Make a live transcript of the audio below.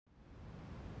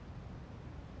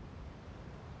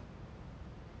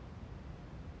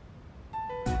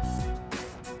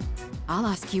I'll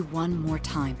ask you one more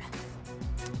time.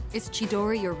 Is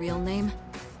Chidori your real name?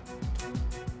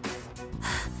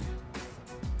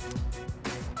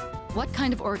 What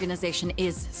kind of organization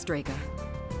is Strega?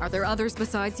 Are there others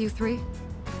besides you three?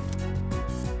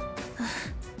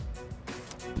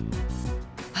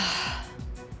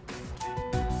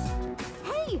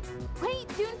 Hey! Wait,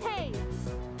 Junpei!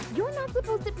 You're not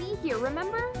supposed to be here,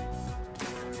 remember?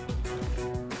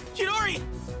 Chidori!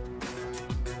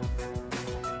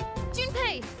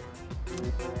 Junpei!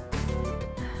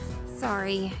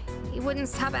 Sorry. He wouldn't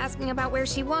stop asking about where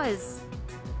she was.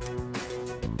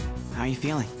 How are you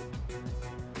feeling?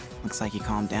 Looks like you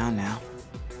calmed down now.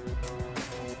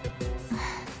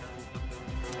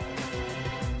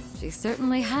 She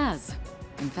certainly has.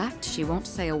 In fact, she won't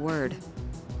say a word.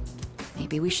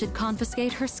 Maybe we should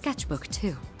confiscate her sketchbook,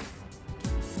 too.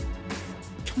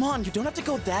 Come on, you don't have to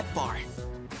go that far.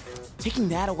 Taking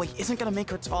that away isn't gonna make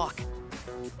her talk.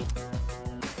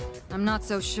 I'm not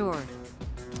so sure.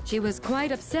 She was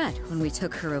quite upset when we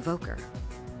took her evoker.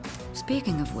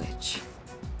 Speaking of which,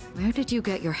 where did you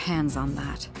get your hands on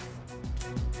that?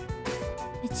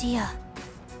 Michiya.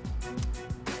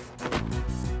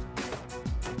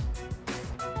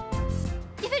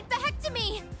 Give it back to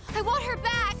me! I want her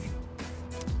back!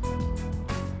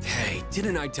 Hey,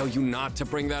 didn't I tell you not to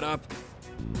bring that up?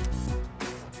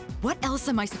 What else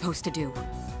am I supposed to do?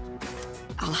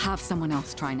 I'll have someone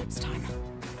else try next time.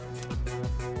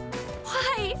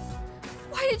 Why?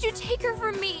 Why did you take her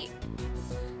from me?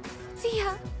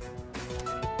 Tia.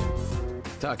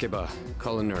 Takeba,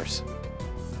 call a nurse.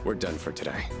 We're done for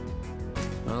today.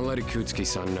 I'll let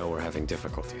Ikutsuki-san know we're having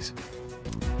difficulties.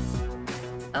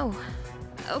 Oh,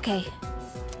 okay.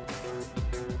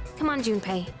 Come on,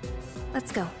 Junpei.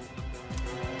 Let's go.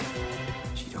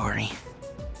 Chidori.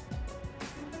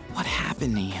 What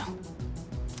happened to you?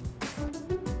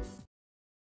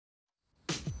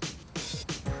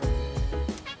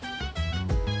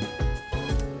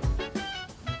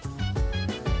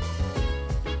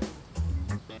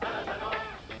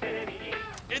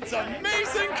 It's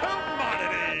amazing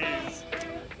commodities!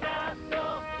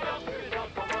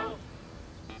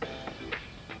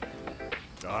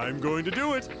 I'm going to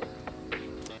do it.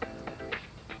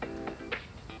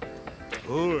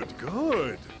 Good,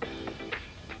 good.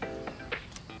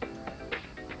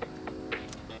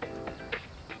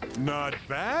 Not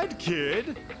bad,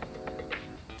 kid.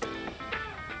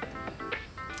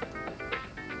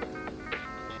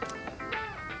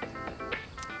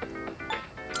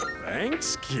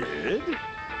 Thanks, kid.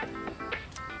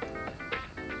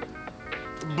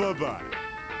 Bye-bye.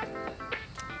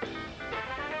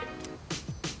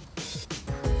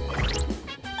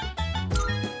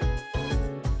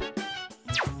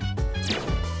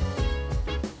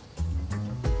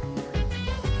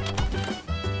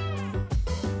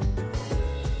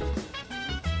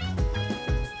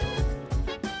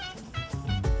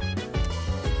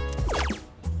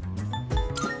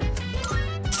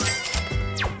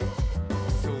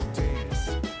 So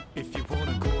dance, if you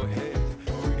wanna go ahead,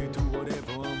 free to do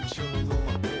whatever, I'm sure it'll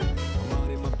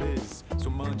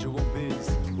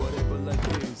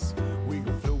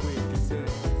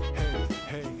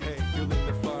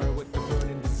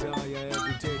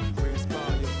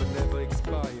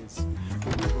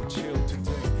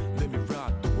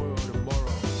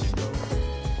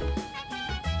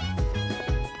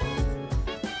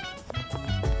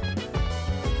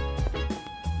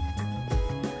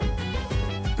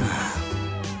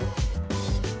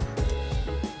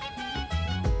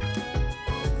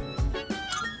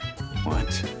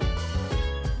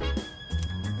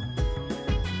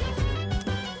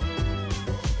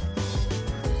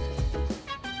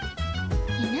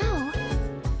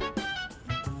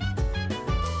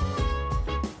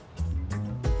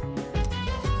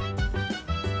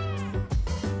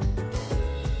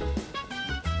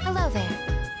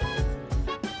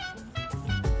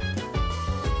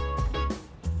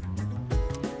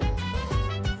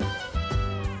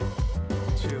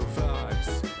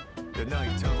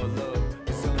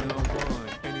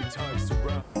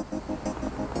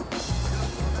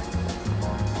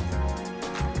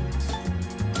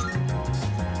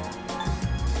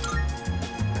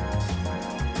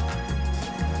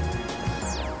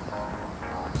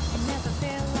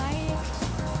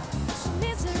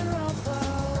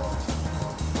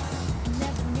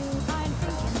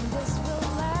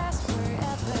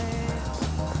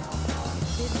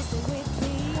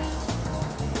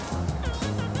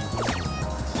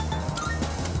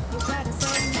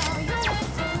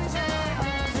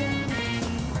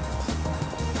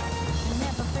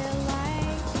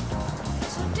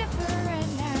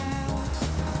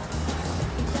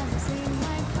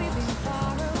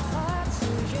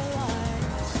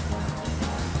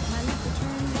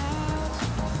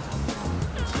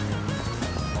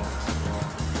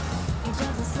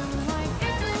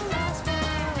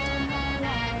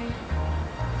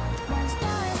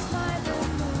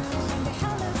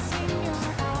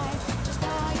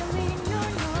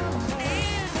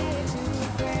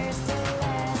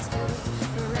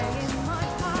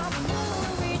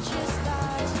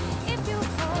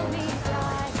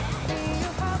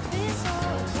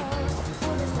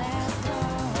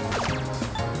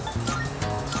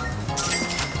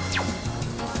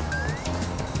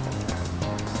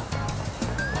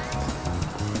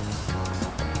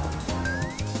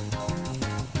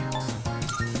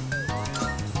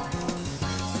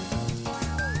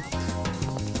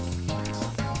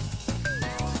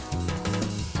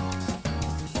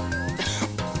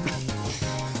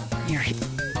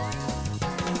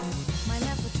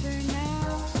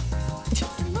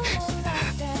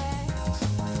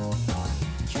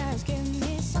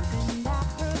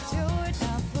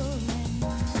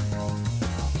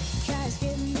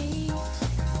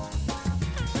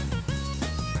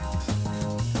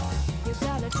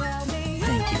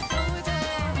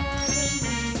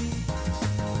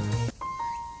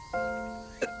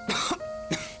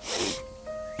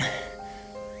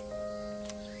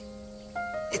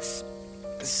It's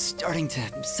starting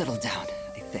to settle down,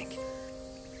 I think.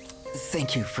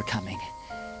 Thank you for coming.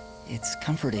 It's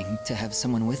comforting to have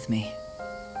someone with me.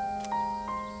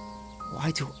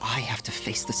 Why do I have to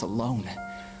face this alone?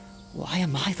 Why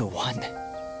am I the one?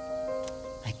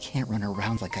 I can't run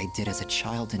around like I did as a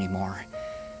child anymore,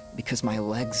 because my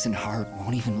legs and heart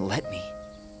won't even let me.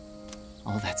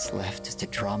 All that's left is to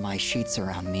draw my sheets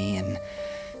around me and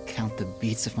count the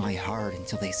beats of my heart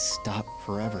until they stop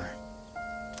forever.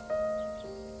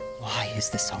 Why is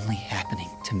this only happening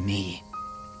to me?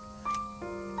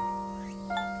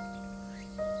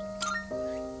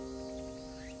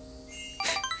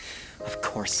 Of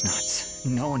course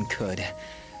not. No one could.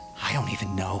 I don't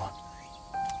even know.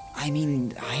 I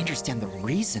mean, I understand the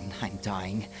reason I'm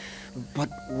dying, but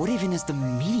what even is the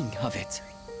meaning of it?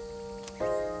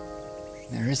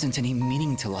 There isn't any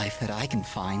meaning to life that I can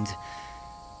find,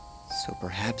 so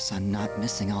perhaps I'm not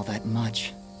missing all that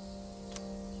much.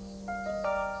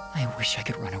 I wish I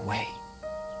could run away.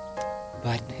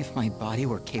 But if my body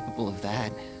were capable of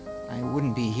that, I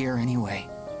wouldn't be here anyway.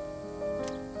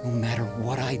 No matter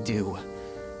what I do,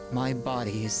 my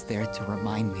body is there to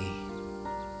remind me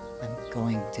I'm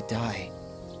going to die.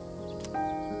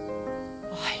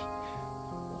 Why?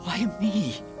 Why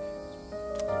me?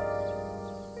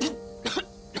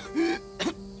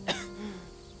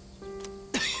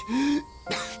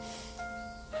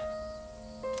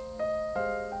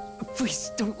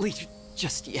 Please don't leave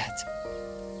just yet.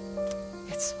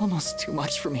 It's almost too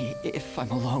much for me if I'm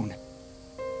alone.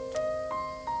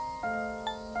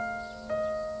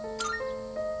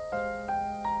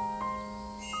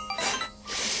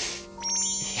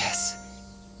 Yes,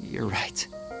 you're right.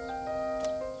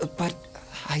 But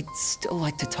I'd still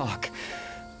like to talk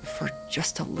for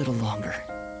just a little longer.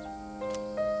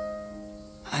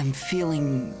 I'm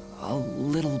feeling a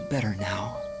little better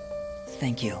now.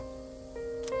 Thank you.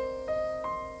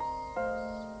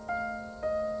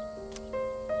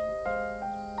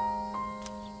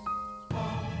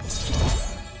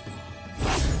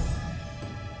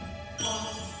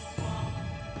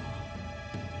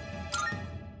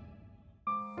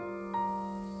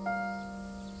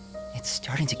 It's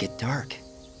starting to get dark.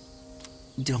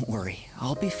 Don't worry,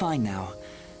 I'll be fine now.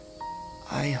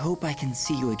 I hope I can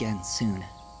see you again soon.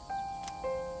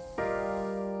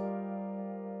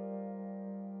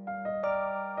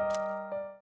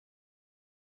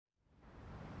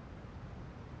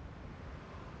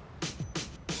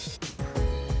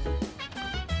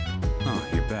 Oh,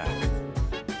 you're back.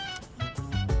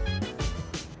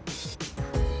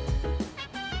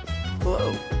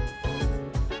 Hello.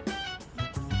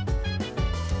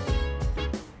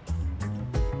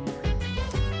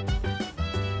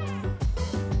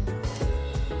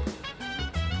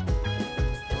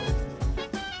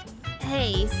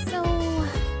 Hey, so...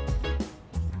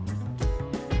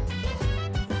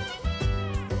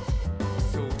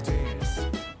 So dance.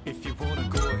 If you wanna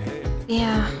go ahead.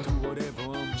 Yeah. Do whatever,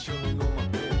 I'm chilling on my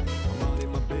bed. I'm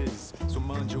minding my biz, so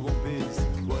mind your own biz.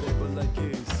 Whatever like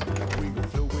is, we gon'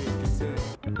 flow with the set.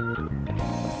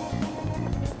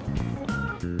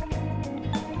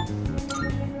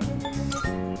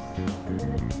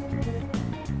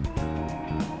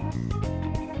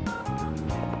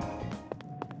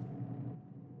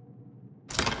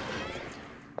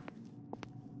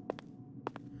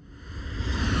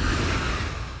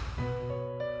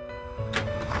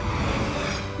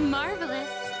 Marvelous.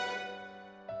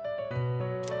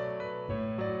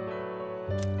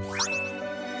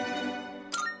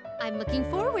 I'm looking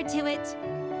forward to it.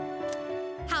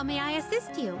 How may I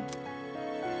assist you?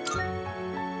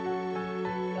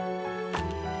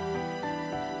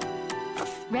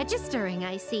 Registering,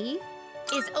 I see.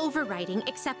 Is overwriting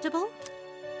acceptable?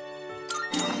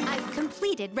 I've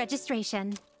completed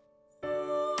registration.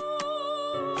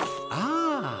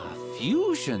 Ah,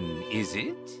 fusion, is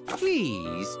it?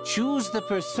 Please choose the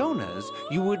personas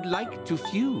you would like to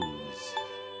fuse.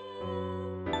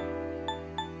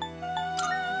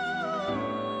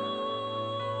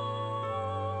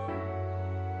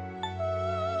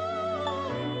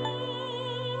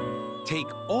 Take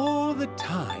all the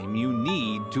time you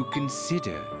need to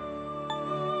consider.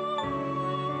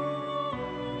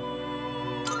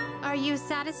 Are you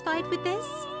satisfied with this?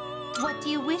 What do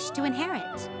you wish to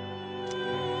inherit?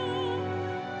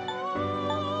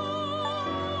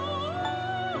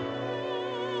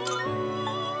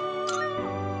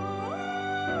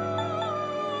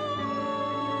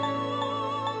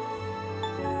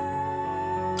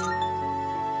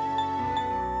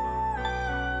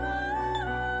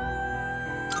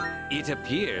 It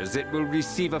appears it will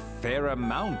receive a fair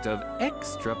amount of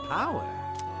extra power.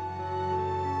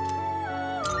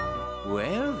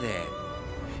 Well, then,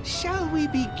 shall we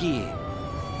begin?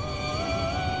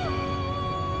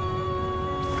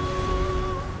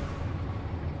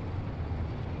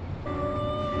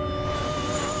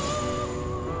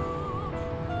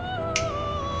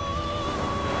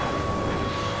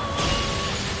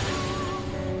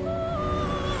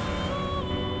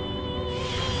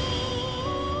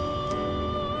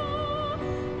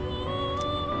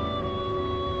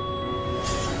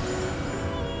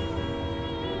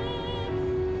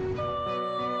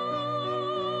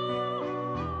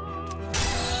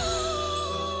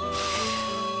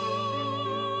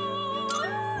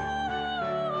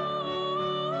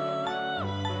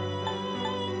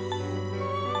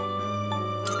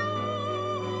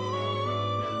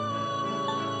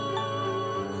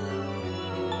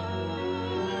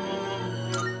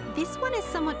 This one is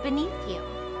somewhat beneath you.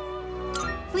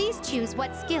 Please choose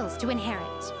what skills to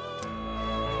inherit.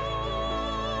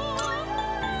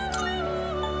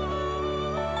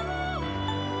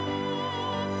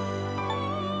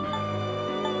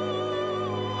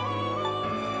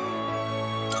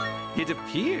 It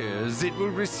appears it will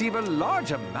receive a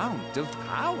large amount of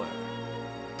power.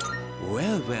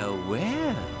 Well, well,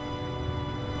 well.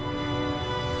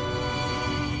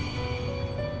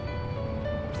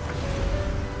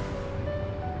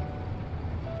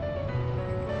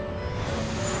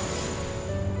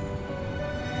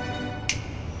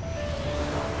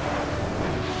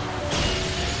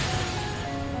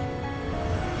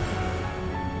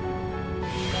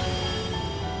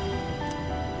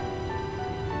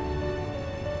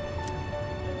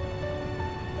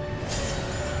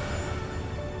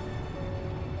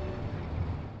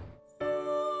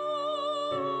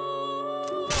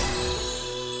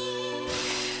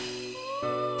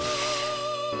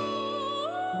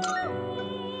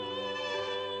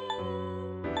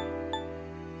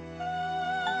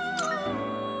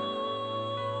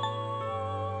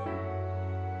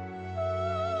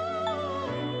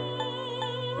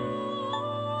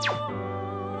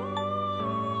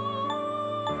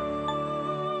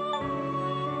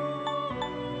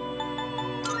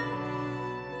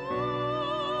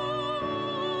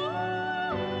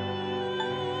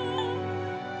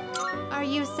 Are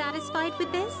you satisfied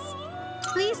with this?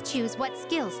 Please choose what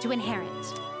skills to inherit.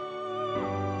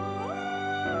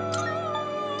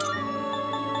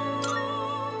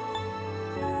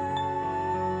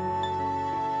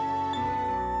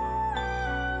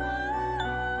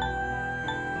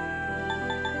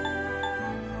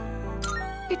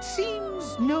 It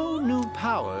seems no new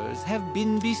powers have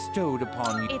been bestowed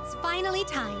upon you. It's finally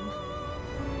time.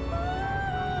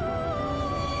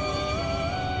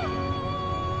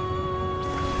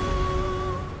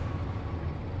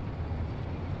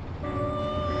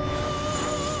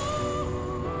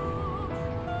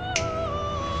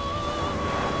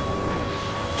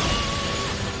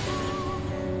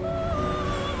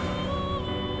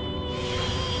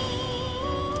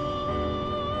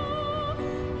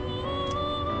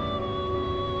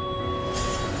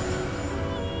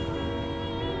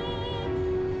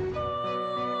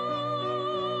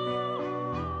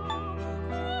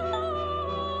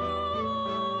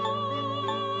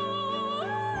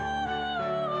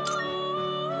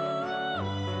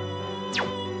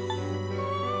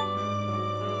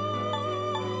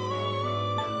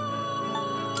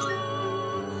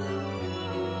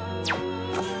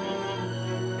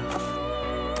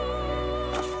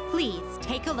 Please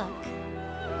take a look.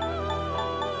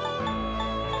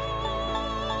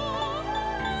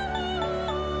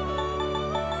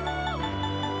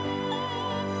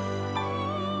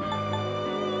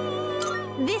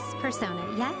 This persona,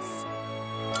 yes?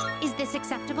 Is this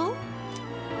acceptable?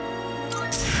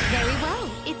 Very well,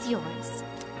 it's yours.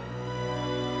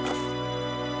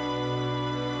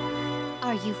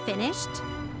 Are you finished?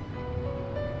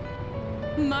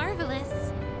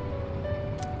 Marvelous.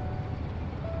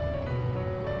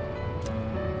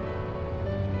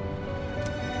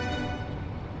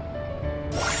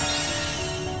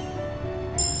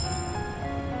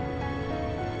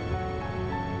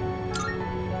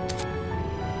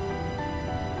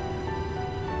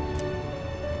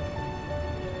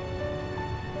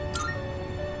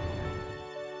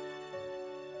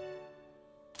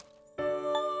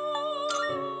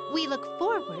 We look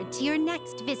forward to your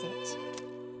next visit.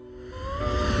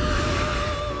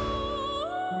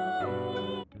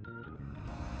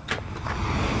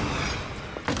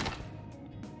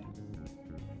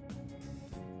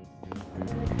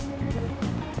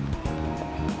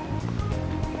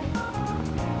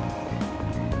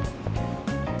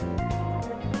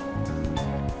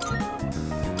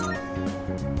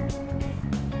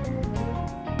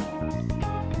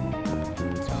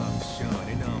 Top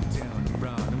shining on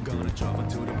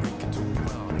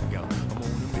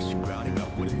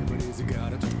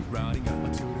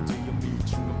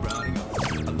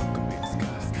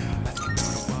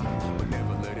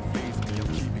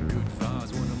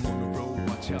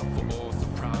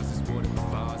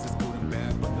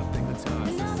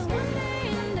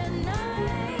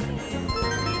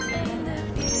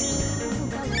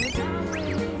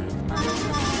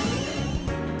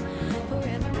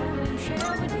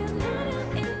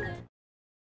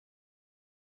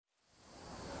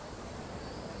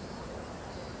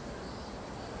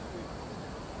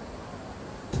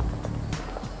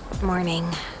Morning.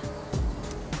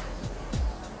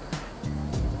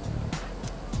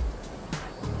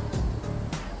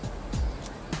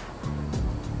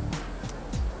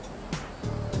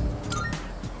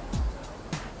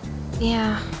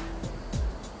 Yeah.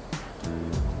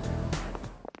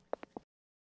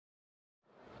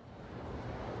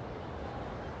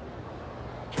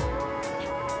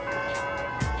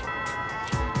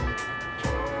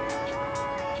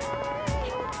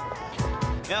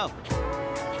 Yo.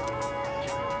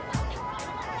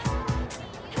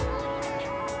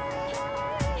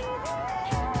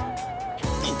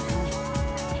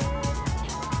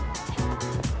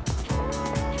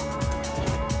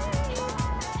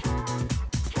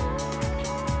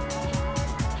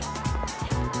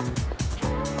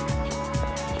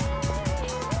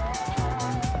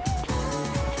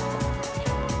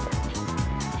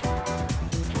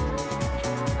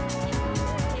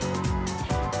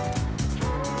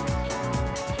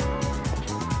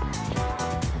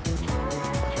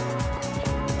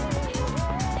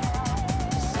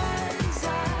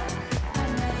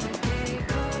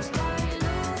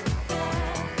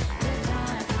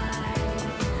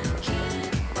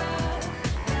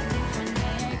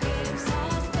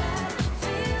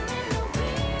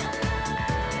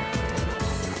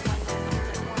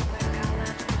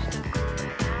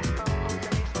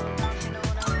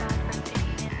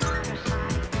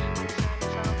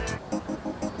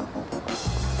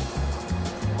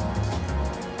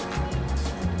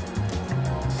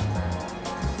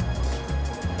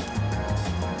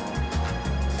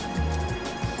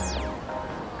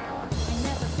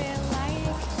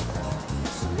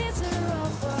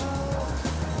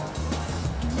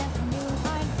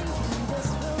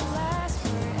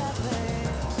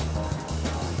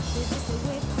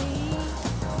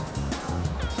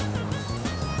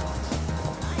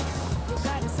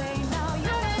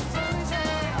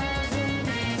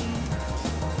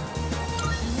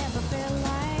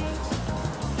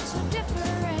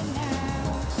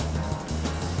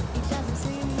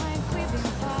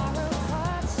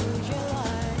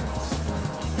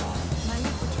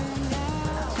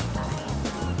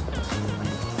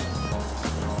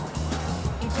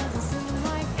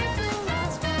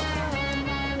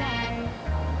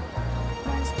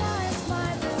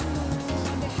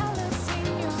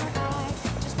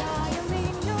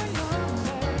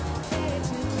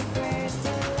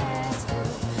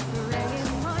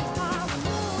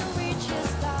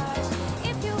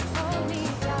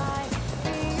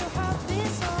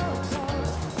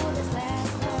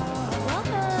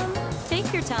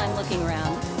 Time looking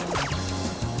around.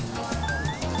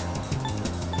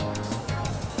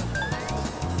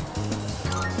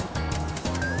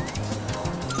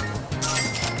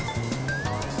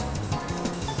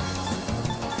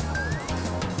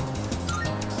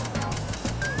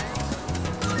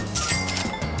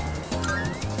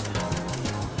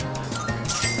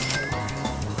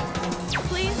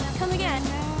 Please come again.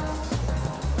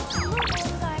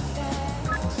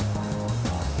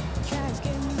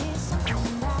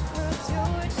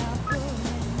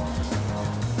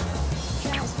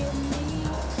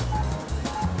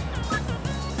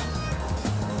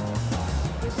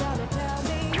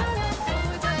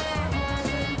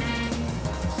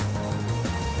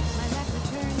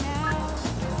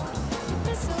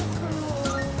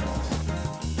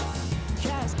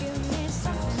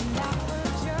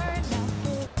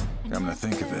 Come to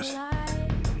think of it.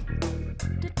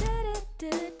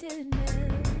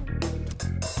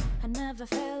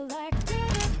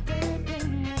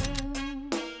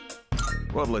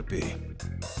 What'll it be?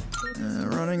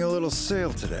 Running a little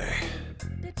sale today.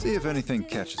 See if anything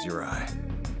catches your eye.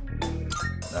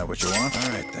 That what you want?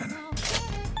 All right then.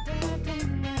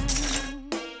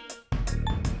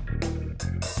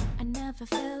 I never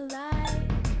felt like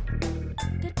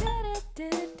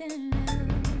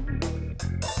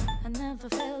I never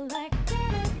felt like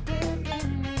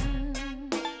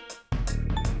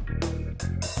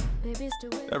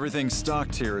Everything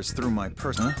stocked here is through my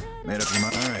person. Huh? Made up your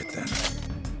mind? All right then.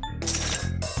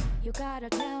 You gotta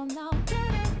tell no.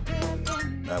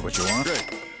 That what you want? Great.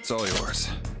 It's all yours.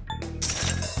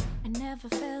 I never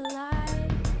felt like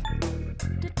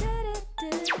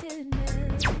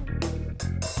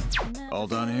All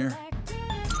done here?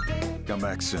 Come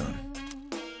back soon.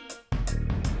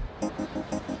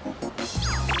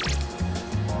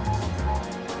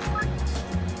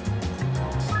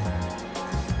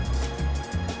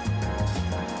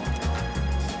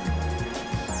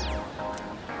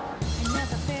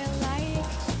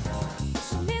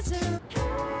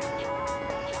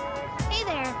 Hey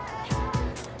there.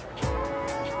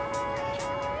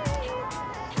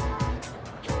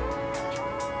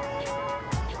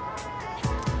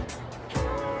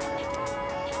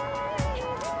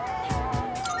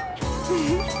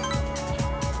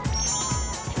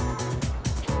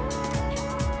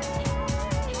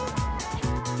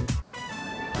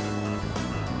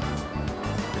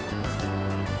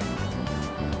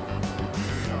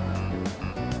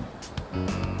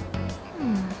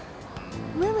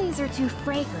 too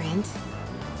fragrant.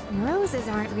 And roses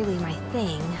aren't really my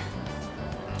thing.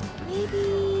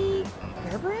 Maybe...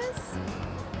 Gerberas?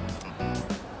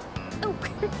 Oh,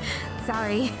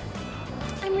 sorry.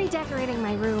 I'm redecorating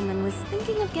my room and was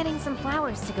thinking of getting some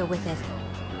flowers to go with it.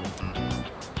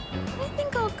 I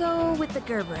think I'll go with the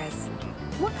Gerberas.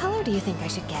 What color do you think I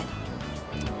should get?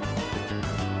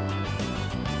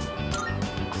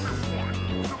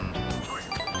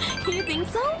 You think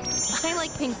so? I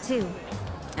like pink too.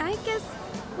 I guess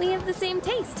we have the same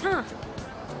taste, huh?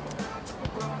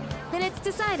 Then it's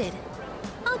decided.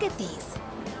 I'll get these.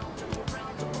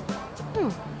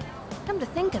 Come to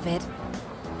think of it,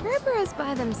 Gerberas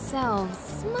by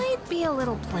themselves might be a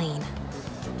little plain.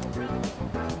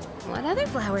 What other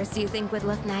flowers do you think would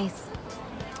look nice?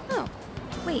 Oh,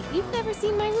 wait, you've never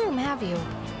seen my room, have you?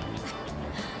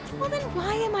 Well then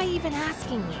why am I even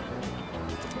asking you?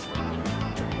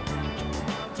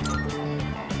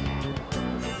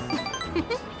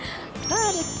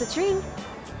 But it's the truth.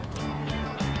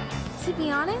 To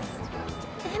be honest,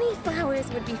 any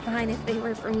flowers would be fine if they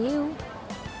were from you.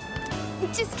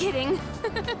 Just kidding.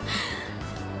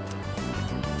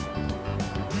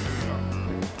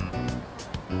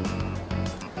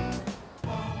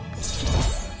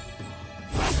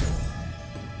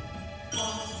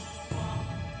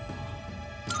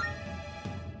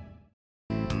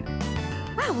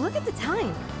 Wow, look at the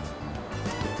time.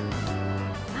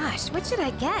 Gosh, what should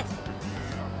I get?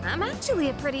 I'm actually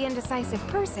a pretty indecisive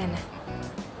person.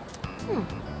 A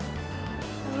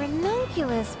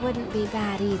ranunculus wouldn't be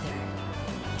bad either.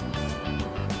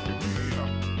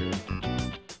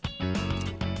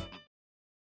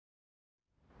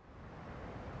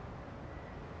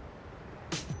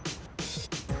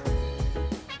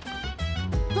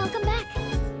 Welcome back.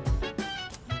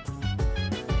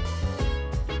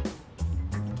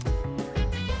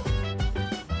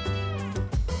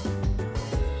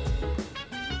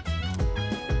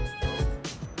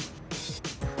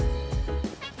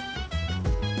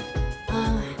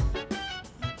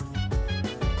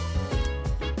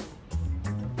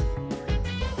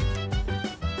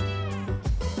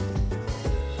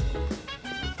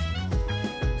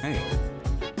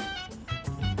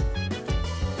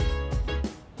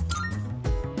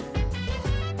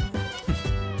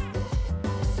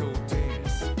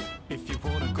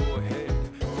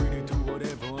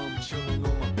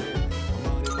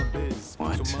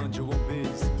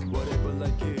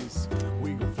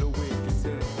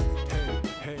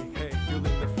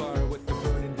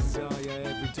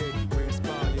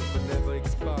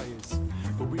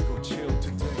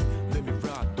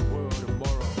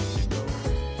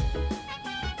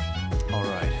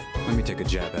 Take a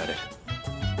jab at it.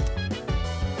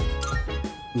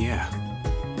 Yeah.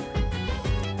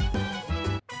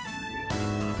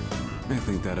 I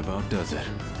think that about does it.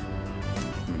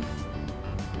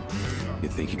 You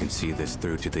think you can see this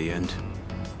through to the end?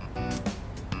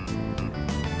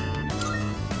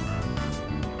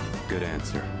 Good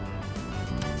answer.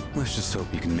 Let's just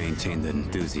hope you can maintain that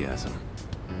enthusiasm.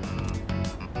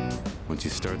 Once you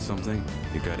start something,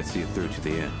 you gotta see it through to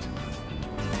the end.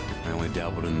 I only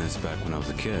dabbled in this back when I was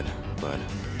a kid, but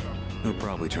it'll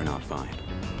probably turn out fine.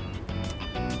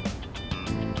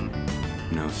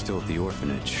 Now, still at the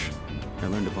orphanage, I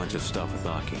learned a bunch of stuff with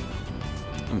Aki.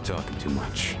 I'm talking too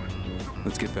much.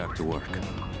 Let's get back to work.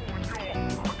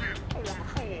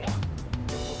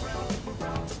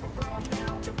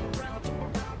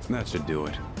 That should do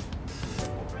it.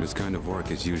 This kind of work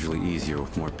is usually easier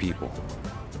with more people.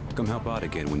 Come help out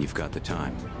again when you've got the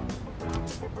time.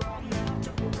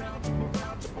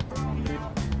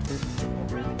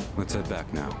 Let's head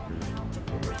back now.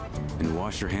 And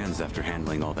wash your hands after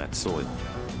handling all that soil.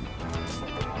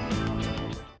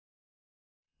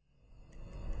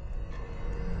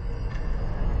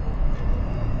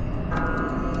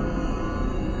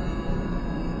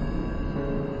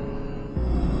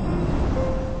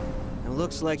 It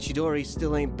looks like Chidori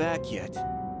still ain't back yet.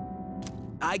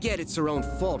 I get it's her own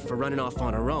fault for running off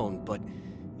on her own, but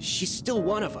she's still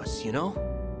one of us, you know?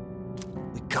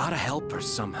 We gotta help her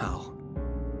somehow.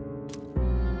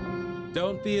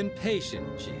 Don't be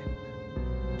impatient, Jin.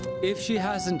 If she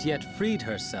hasn't yet freed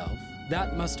herself,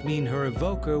 that must mean her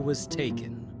evoker was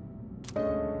taken.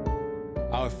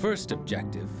 Our first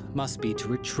objective must be to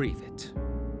retrieve it.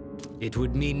 It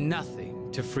would mean nothing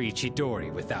to free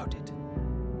Chidori without it.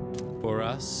 For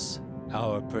us,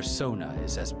 our persona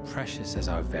is as precious as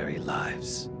our very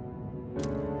lives.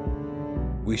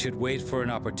 We should wait for an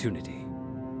opportunity.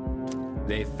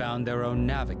 They've found their own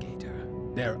navigator,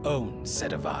 their own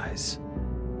set of eyes.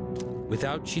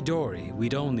 Without Chidori,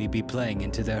 we'd only be playing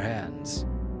into their hands.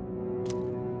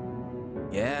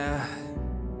 Yeah,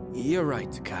 you're right,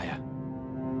 Takaya.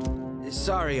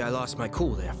 Sorry I lost my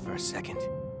cool there for a second.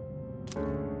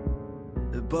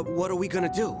 But what are we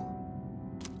gonna do?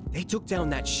 They took down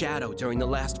that shadow during the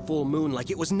last full moon like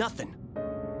it was nothing.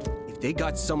 If they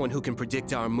got someone who can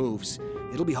predict our moves,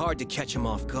 it'll be hard to catch them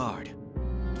off guard.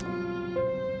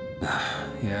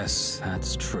 Yes,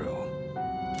 that's true.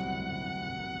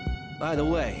 By the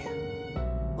way,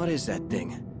 what is that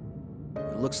thing?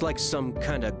 It looks like some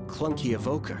kind of clunky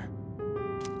evoker.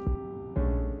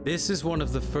 This is one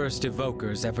of the first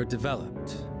evokers ever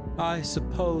developed. I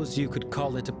suppose you could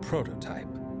call it a prototype.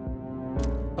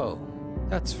 Oh,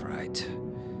 that's right.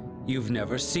 You've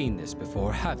never seen this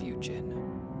before, have you, Jin?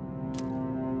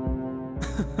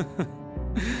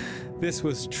 This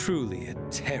was truly a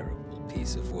terrible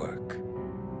piece of work.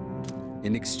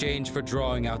 In exchange for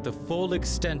drawing out the full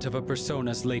extent of a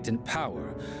persona's latent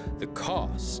power, the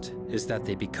cost is that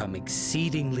they become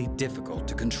exceedingly difficult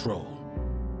to control.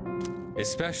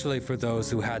 Especially for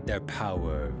those who had their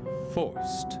power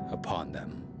forced upon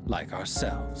them, like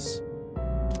ourselves.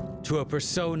 To a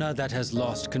persona that has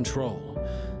lost control,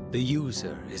 the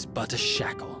user is but a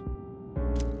shackle.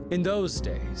 In those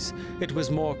days, it was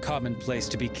more commonplace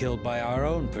to be killed by our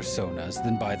own personas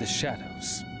than by the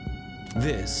shadows.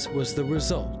 This was the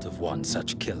result of one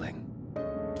such killing.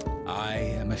 I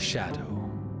am a shadow,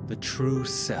 the true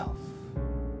self.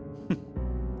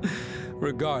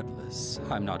 Regardless,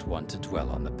 I'm not one to dwell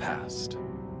on the past.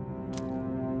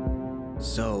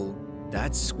 So,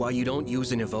 that's why you don't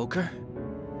use an evoker?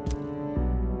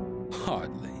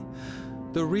 Hardly.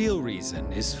 The real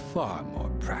reason is far more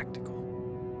practical.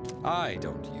 I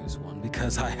don't use one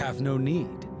because I have no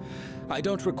need. I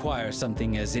don't require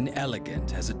something as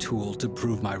inelegant as a tool to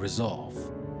prove my resolve.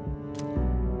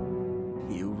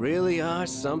 You really are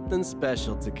something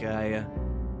special, Takaya.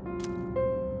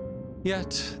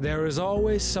 Yet, there is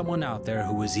always someone out there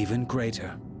who is even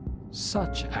greater.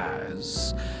 Such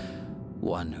as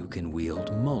one who can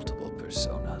wield multiple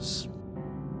personas.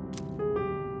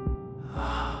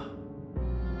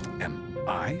 Am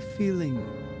I feeling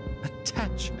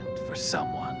attachment for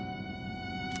someone?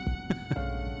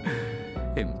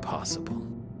 Impossible.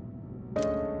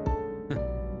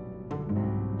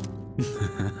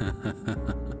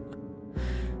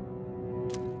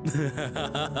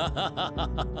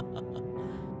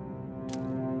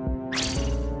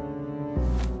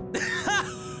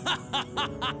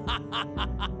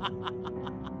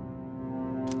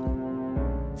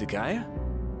 Takaya?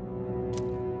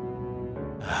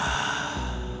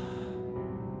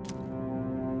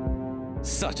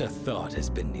 Such a thought is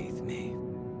beneath me.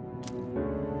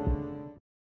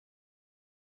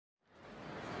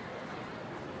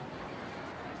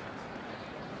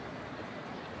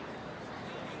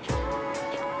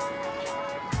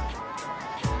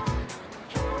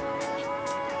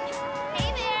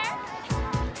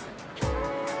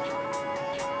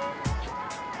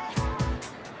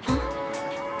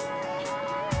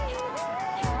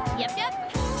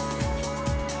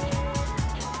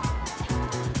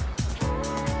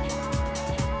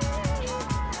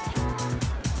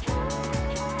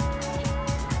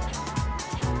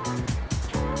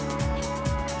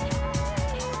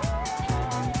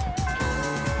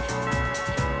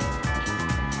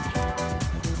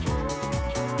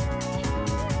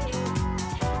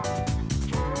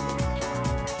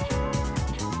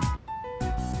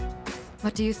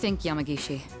 What do you think,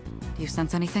 Yamagishi? Do you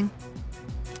sense anything?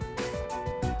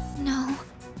 No.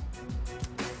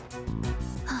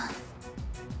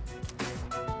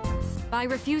 By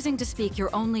refusing to speak,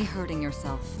 you're only hurting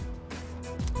yourself.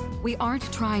 We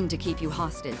aren't trying to keep you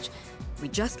hostage. We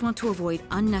just want to avoid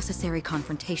unnecessary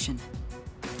confrontation.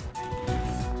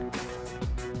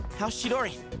 How's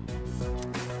Chidori?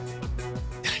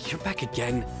 You're back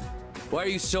again. Why are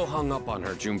you so hung up on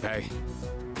her, Junpei?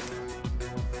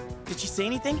 Did she say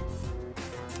anything?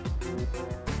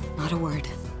 Not a word.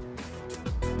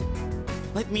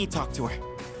 Let me talk to her.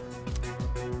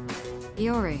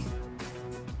 Iori,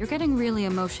 you're getting really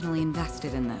emotionally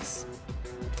invested in this.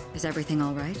 Is everything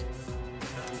all right?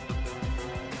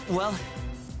 Well,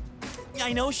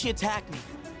 I know she attacked me,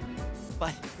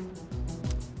 but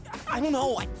I don't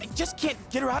know. I just can't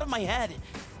get her out of my head.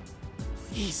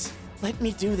 Please, let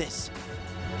me do this.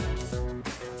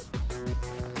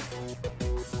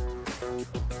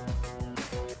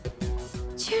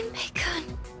 Junpei-kun.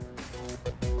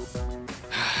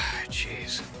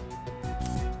 Jeez.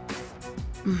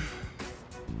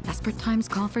 Desperate times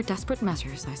call for desperate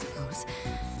measures, I suppose.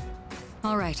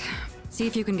 All right, see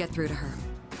if you can get through to her.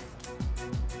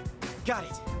 Got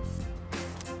it.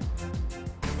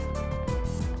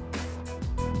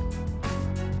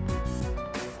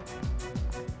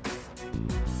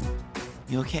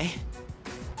 You okay?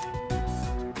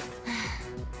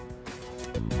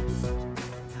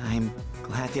 I'm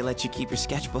glad they let you keep your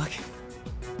sketchbook.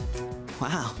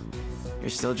 Wow, you're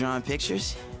still drawing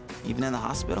pictures? Even in the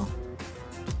hospital?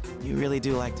 You really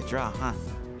do like to draw, huh?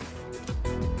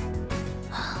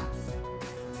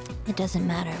 It doesn't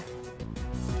matter.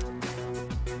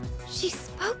 She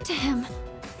spoke to him.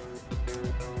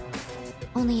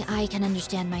 Only I can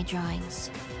understand my drawings.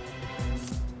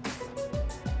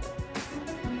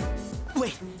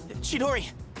 Wait,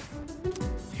 Chidori!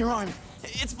 Your arm,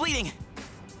 it's bleeding!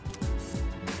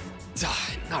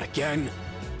 Not again.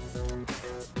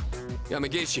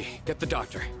 Yamagishi, get the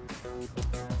doctor.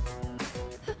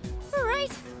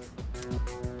 Right.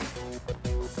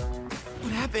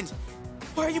 What happened?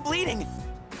 Why are you bleeding?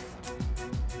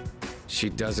 She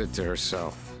does it to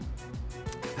herself.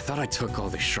 I thought I took all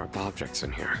the sharp objects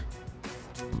in here.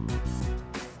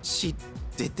 She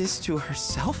did this to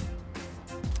herself?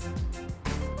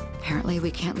 Apparently,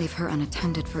 we can't leave her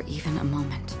unattended for even a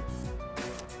moment.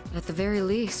 But at the very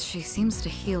least, she seems to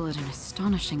heal at an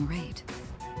astonishing rate.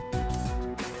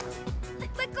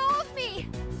 Let go of me!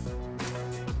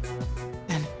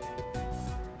 And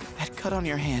that cut on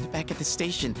your hand back at the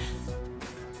station,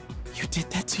 you did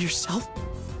that to yourself?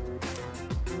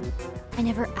 I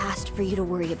never asked for you to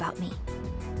worry about me.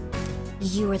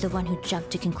 You were the one who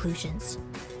jumped to conclusions.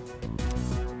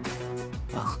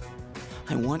 Well,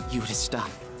 I want you to stop.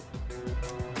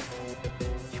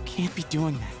 You can't be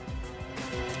doing that.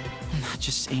 I'm not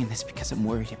just saying this because I'm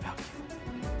worried about you.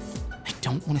 I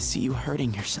don't want to see you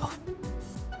hurting yourself.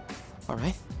 All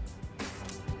right?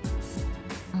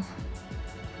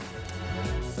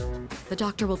 The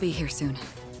doctor will be here soon.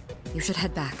 You should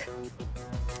head back.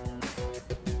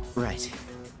 Right.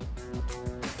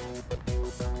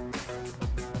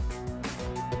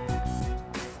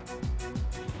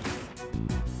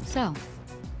 So,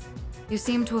 you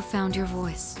seem to have found your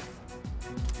voice.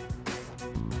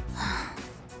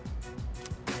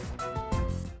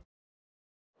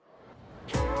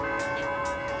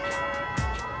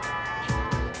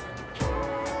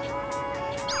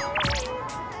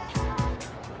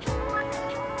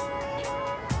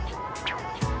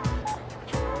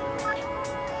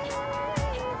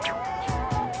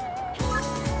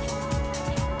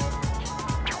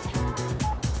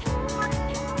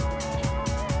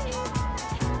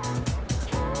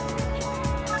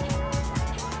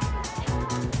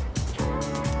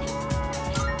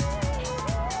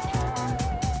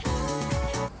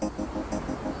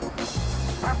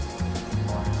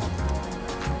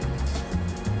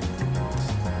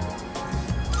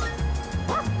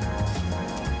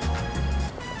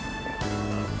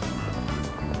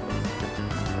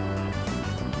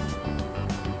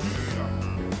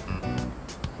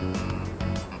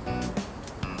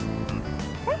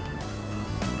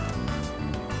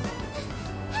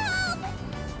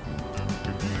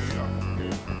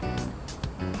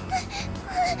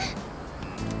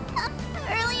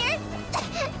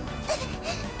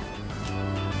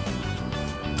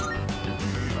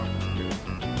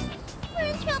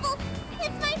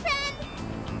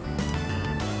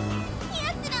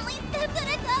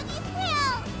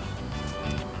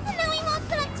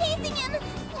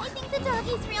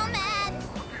 He's real mad.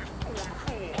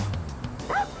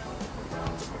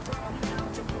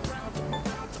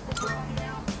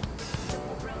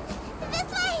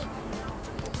 This way!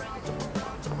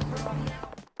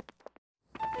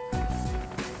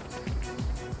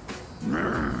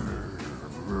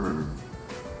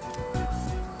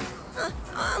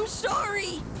 I'm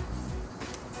sorry.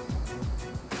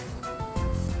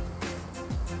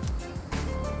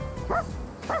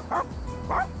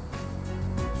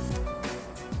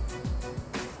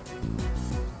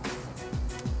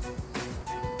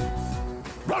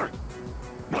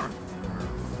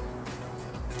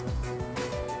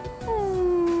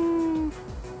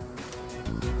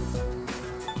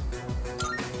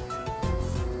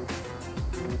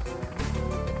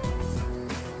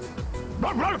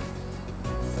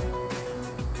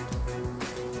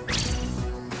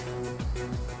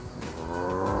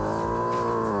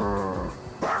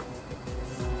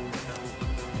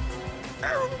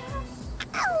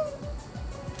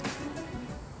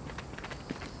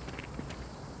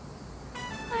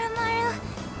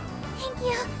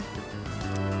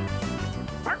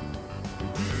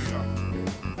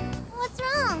 What's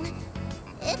wrong?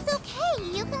 It's okay.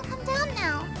 You can come down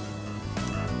now.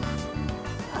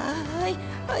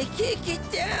 I can't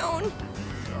get down.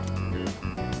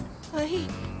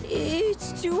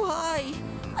 It's too high.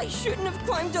 I shouldn't have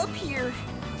climbed up here.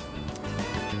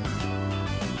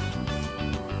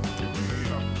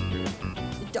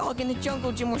 dog in the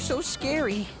jungle gym were so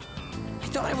scary. I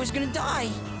thought I was gonna die.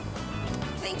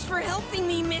 Thanks for helping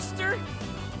me, mister.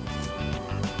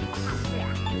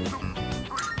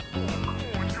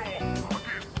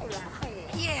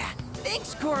 Yeah,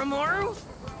 thanks, Koromaru.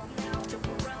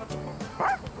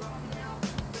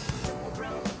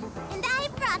 And I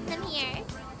brought them here.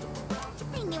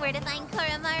 I knew where to find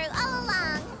Koromaru all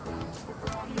along.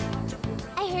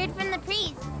 I heard from the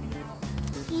priest.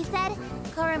 He said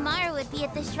Koromaru would be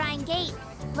at the shrine gate,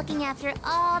 looking after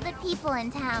all the people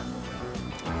in town.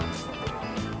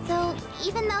 So,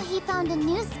 even though he found a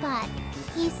new spot,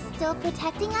 he's still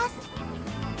protecting us?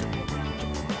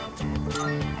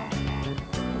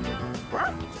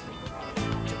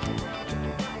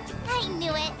 I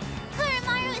knew it!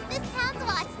 Koromaru is this town's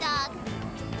watchdog!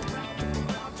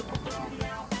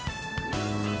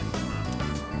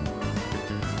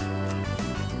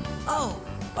 Oh,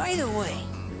 by the way,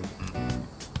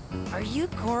 are you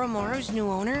Koromaru's new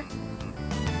owner?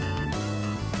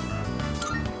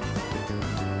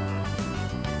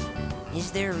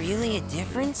 Is there really a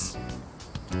difference?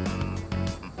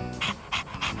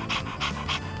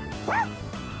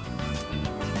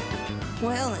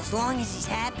 Well, as long as he's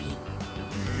happy.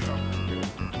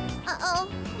 Uh-oh,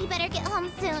 we better get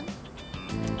home soon.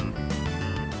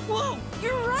 Whoa,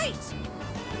 you're right!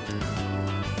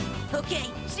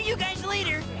 Okay, see you guys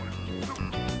later!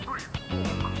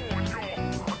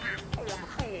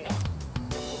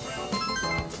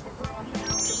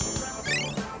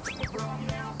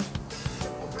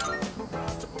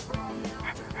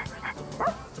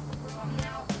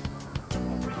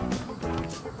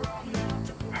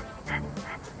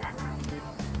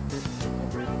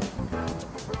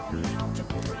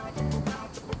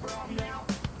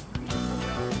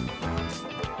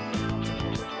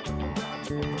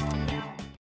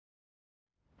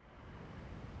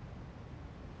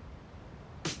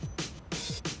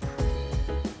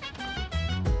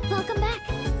 Welcome back.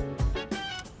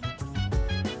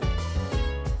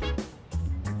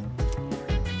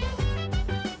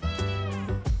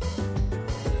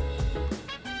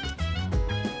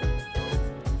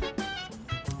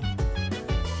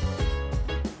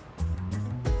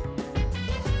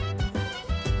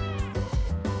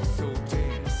 So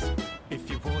dance, if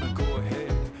you wanna go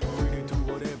ahead. Free to do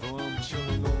whatever, I'm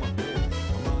chilling on my bed.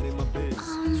 I'm out in my biz,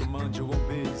 so mind your own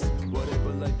biz.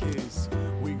 Whatever like is,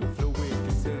 we gon' flow with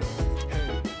the set.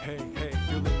 Hey, hey, hey,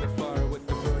 feeling the fire with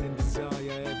the burning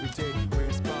desire. Every day we're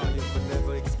inspired, but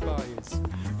never expires.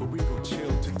 But we gon'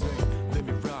 chill today, let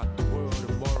me rock the world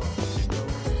tomorrow, you know.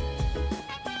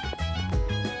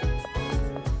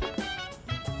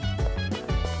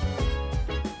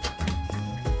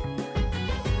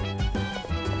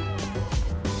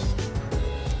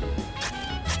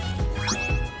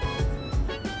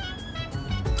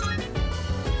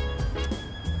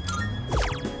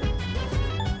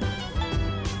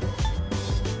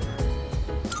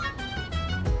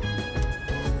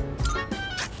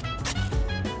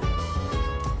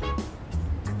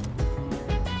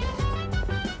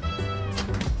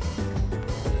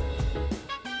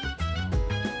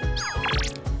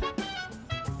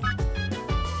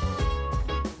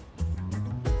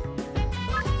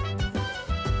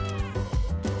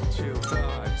 Chill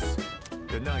vibes,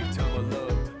 the nighttime of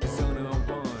love, the sun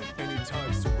unwind,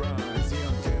 anytime surprise. Yeah,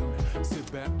 I'm down.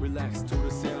 Sit back, relax to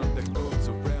the sound that goes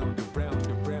around, around,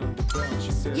 around, around.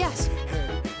 She said, Yes.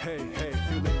 Hey, hey, hey,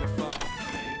 feeling the fire.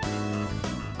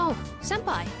 Oh,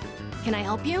 Senpai. Can I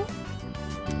help you?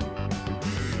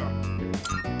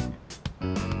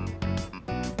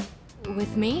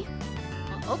 With me?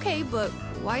 Okay, but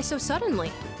why so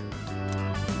suddenly?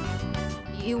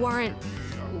 You aren't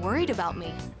worried about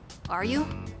me, are you?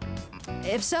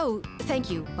 If so, thank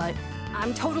you, but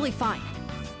I'm totally fine.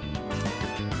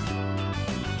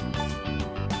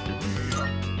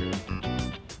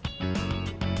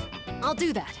 I'll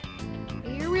do that.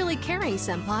 You're really caring,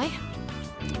 Senpai.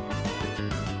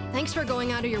 Thanks for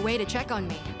going out of your way to check on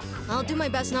me. I'll do my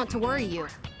best not to worry you.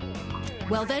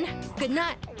 Well then, good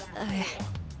night.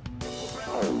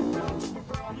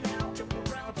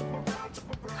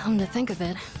 Come to think of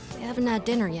it, I haven't had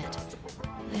dinner yet.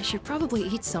 I should probably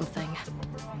eat something.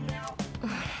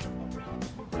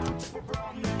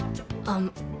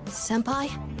 Senpai?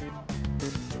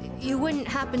 You wouldn't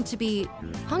happen to be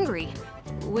hungry,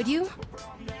 would you?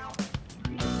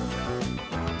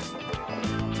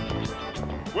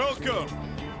 Welcome!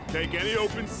 Take any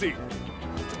open seat.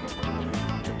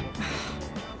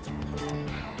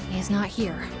 He's not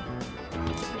here.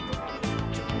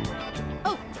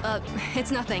 Oh,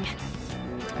 it's nothing.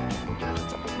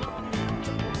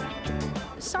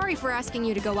 Sorry for asking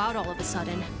you to go out all of a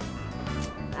sudden.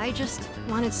 I just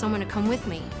wanted someone to come with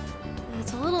me.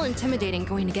 It's a little intimidating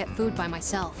going to get food by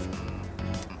myself.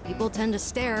 People tend to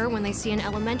stare when they see an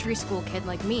elementary school kid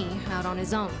like me out on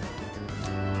his own.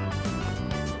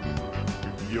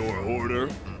 Your order?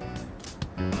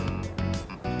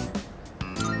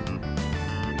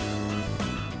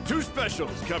 Two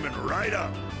specials coming right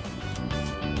up.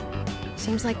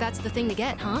 Seems like that's the thing to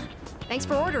get, huh? Thanks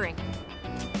for ordering.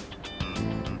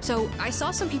 So, I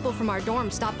saw some people from our dorm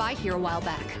stop by here a while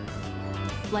back.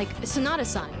 Like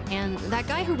Sonata-san, and that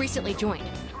guy who recently joined,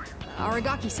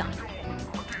 Aragaki-san.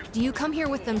 Do you come here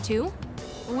with them too?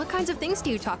 What kinds of things do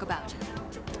you talk about?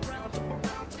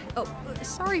 Oh,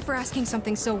 sorry for asking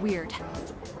something so weird.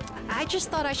 I just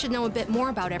thought I should know a bit more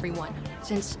about everyone,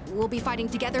 since we'll be fighting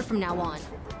together from now on.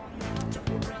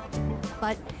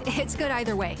 But it's good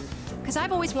either way, because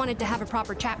I've always wanted to have a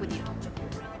proper chat with you.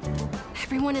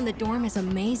 Everyone in the dorm is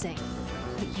amazing,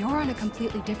 but you're on a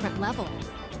completely different level.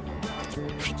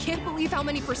 I can't believe how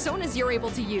many personas you're able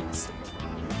to use.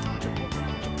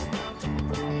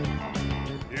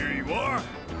 Here you are.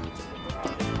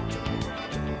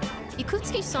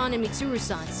 Ikutsuki-san and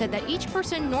Mitsuru-san said that each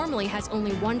person normally has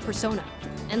only one persona,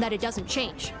 and that it doesn't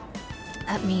change.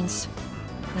 That means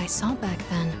what I saw back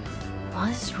then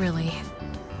was really...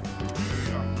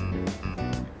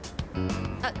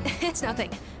 it's nothing.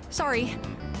 Sorry.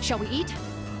 Shall we eat?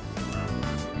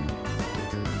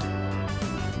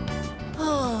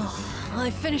 Oh, I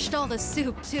finished all the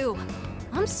soup, too.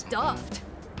 I'm stuffed.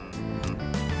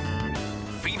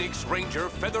 Phoenix Ranger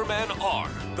Featherman R,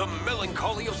 The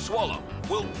Melancholy of Swallow,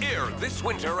 will air this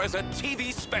winter as a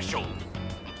TV special.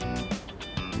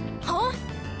 Huh?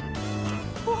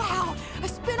 Wow! A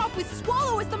spin-off with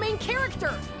Swallow as the main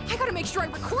character! I gotta make sure I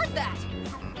record that!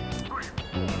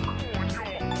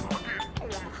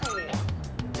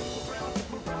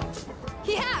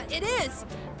 Yeah, it is!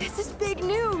 This is big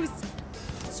news!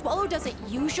 Swallow doesn't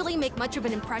usually make much of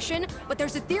an impression, but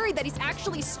there's a theory that he's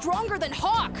actually stronger than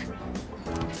Hawk!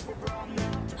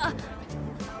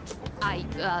 I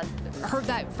heard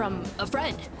that from a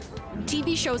friend.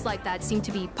 TV shows like that seem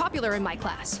to be popular in my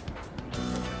class.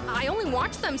 I only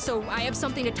watch them so I have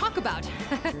something to talk about.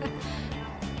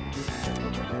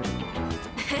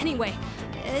 Anyway,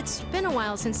 it's been a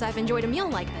while since I've enjoyed a meal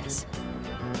like this.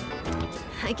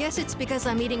 I guess it's because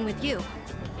I'm eating with you.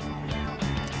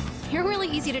 You're really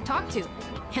easy to talk to,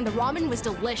 and the ramen was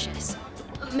delicious.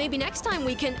 Maybe next time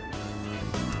we can...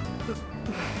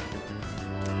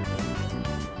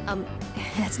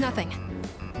 It's nothing.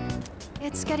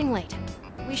 It's getting late.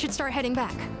 We should start heading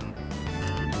back.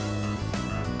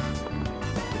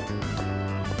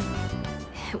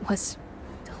 It was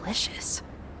delicious.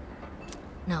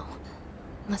 No,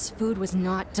 this food was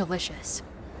not delicious.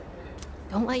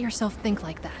 Don't let yourself think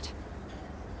like that.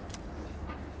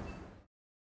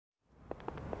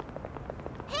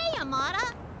 Hey,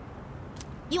 Amada!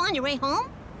 You on your way home?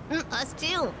 Us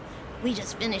too. We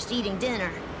just finished eating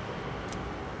dinner.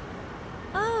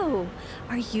 Oh,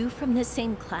 are you from the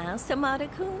same class,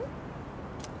 Amada-kun?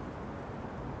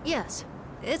 Yes,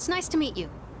 it's nice to meet you.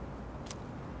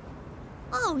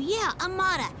 Oh yeah,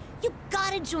 Amada, you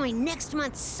gotta join next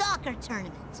month's soccer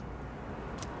tournament.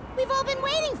 We've all been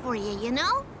waiting for you, you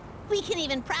know? We can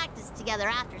even practice together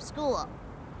after school.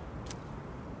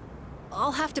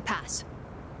 I'll have to pass.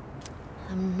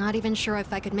 I'm not even sure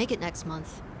if I could make it next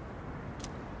month.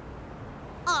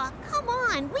 Aw, come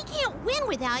on, we can't win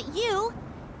without you.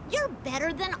 You're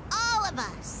better than all of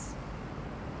us.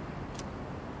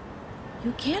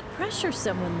 You can't pressure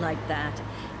someone like that.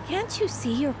 Can't you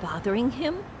see you're bothering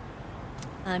him?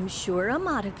 I'm sure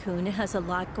Amada-kun has a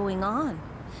lot going on.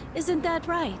 Isn't that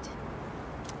right?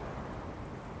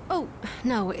 Oh,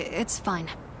 no, it's fine.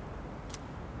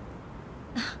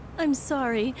 I'm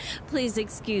sorry. Please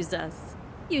excuse us.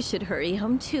 You should hurry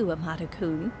home too,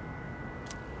 Amada-kun.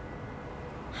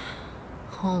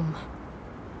 Home.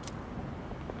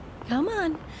 Come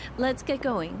on, let's get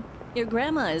going. Your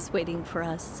grandma is waiting for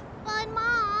us. But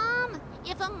Mom,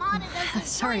 if Amada doesn't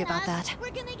Sorry join about us, that.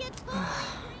 we're gonna get totally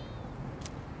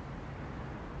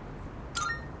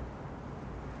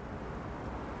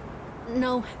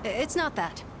No, it's not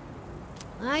that.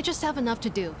 I just have enough to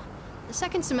do. The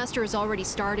second semester has already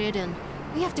started, and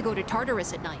we have to go to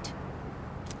Tartarus at night.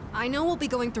 I know we'll be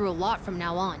going through a lot from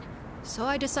now on, so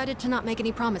I decided to not make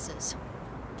any promises.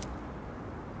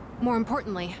 More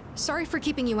importantly, sorry for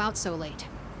keeping you out so late.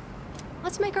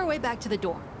 Let's make our way back to the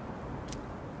dorm.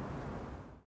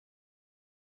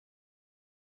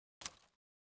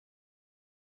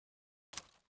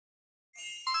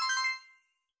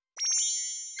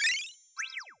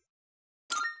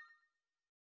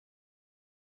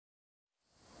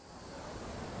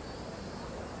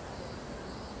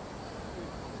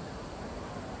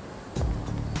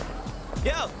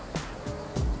 Yo!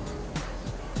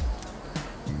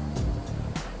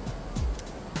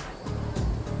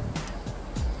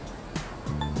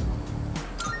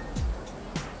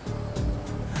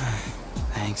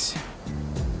 Thanks.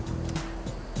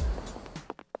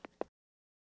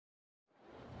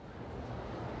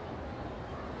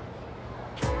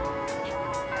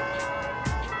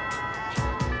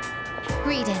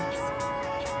 Greetings.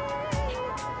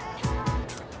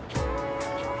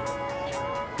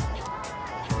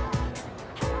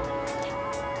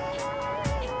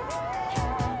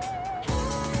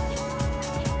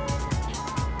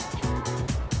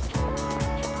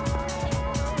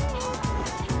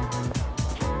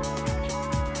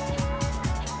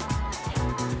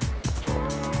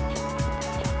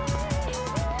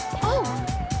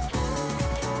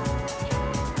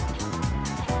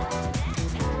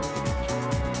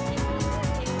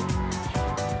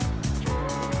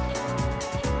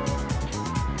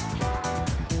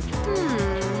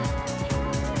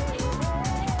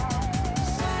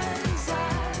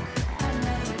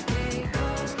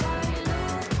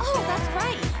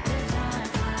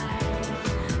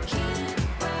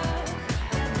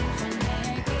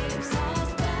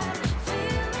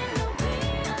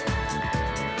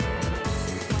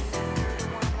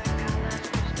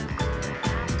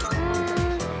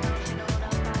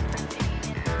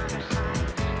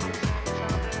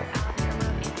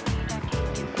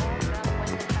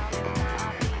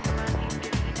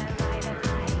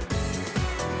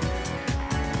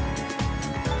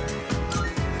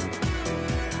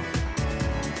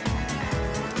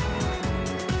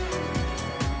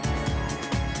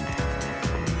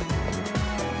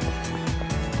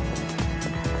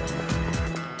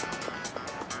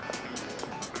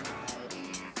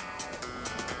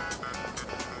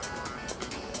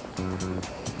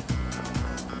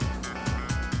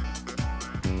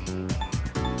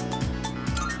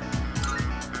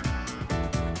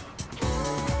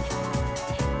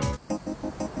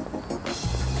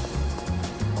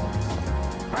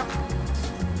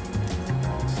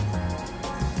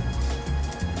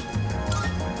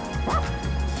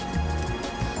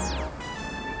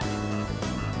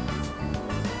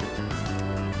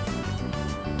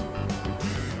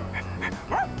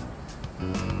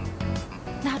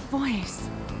 That voice.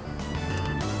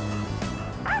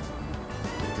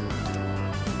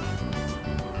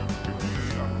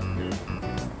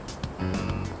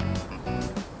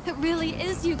 It really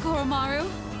is you, Koromaru.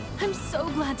 I'm so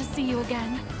glad to see you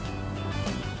again.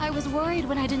 I was worried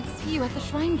when I didn't see you at the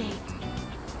shrine gate.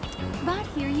 But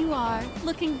here you are,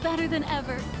 looking better than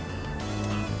ever.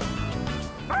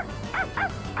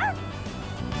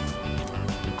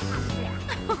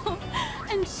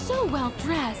 And so well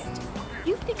dressed.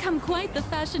 You've become quite the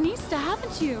fashionista,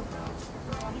 haven't you?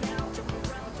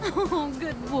 Oh,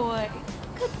 good boy.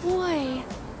 Good boy.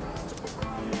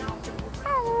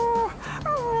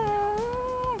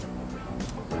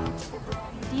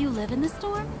 Do you live in this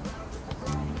dorm?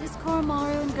 Is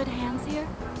Koromaru in good hands here?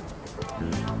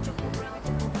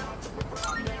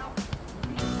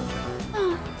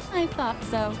 Oh, I thought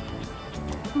so.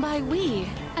 By we,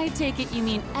 I take it you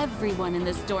mean everyone in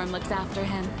this dorm looks after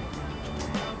him.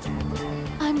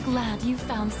 I'm glad you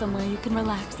found somewhere you can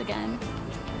relax again.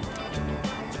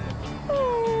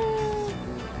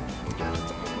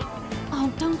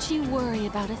 Oh, don't you worry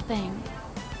about a thing.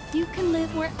 You can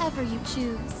live wherever you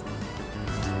choose.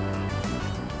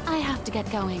 I have to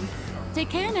get going. Take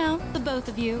care now, the both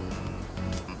of you.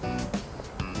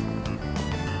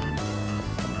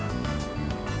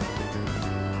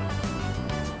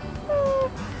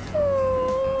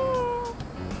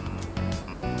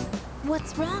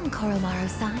 What's wrong,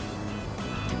 Koromaru-san?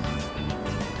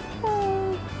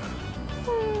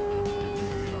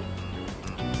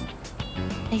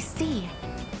 I see.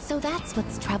 So that's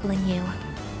what's troubling you.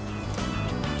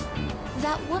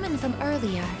 That woman from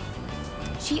earlier,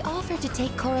 she offered to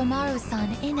take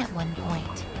Koromaru-san in at one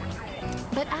point.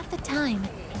 But at the time,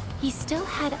 he still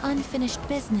had unfinished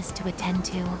business to attend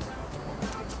to.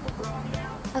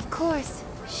 Of course,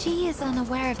 she is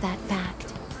unaware of that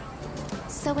fact.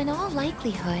 So in all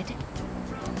likelihood,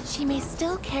 she may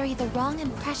still carry the wrong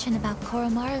impression about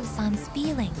Koromaru-san's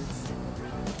feelings.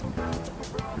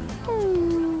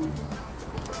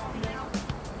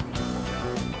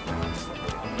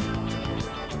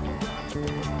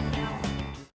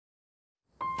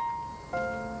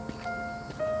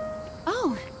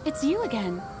 Oh, it's you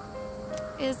again.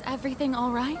 Is everything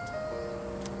all right?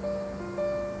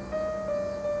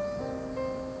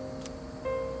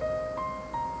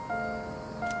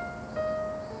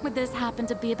 Would this happen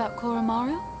to be about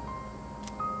Koromaru?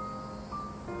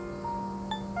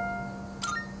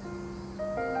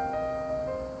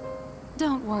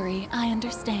 Don't worry, I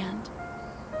understand.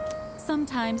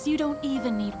 Sometimes you don't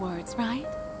even need words, right?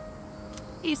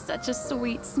 He's such a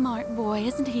sweet, smart boy,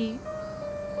 isn't he?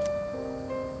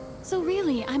 So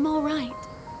really, I'm all right.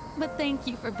 But thank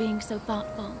you for being so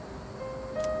thoughtful.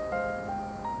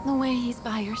 The way he's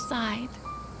by your side.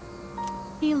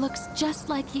 He looks just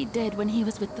like he did when he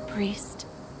was with the priest.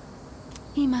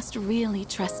 He must really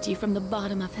trust you from the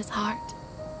bottom of his heart.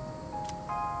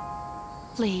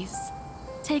 Please,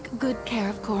 take good care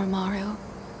of Koromaru.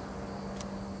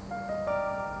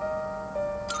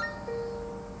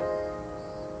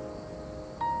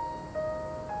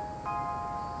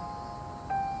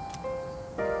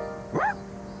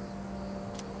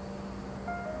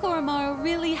 Koromaru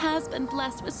really has been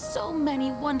blessed with so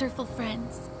many wonderful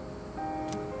friends.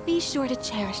 Be sure to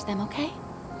cherish them, okay?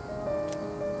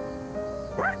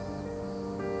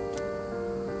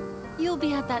 You'll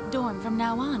be at that dorm from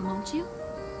now on, won't you?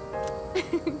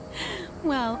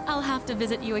 Well, I'll have to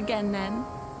visit you again then.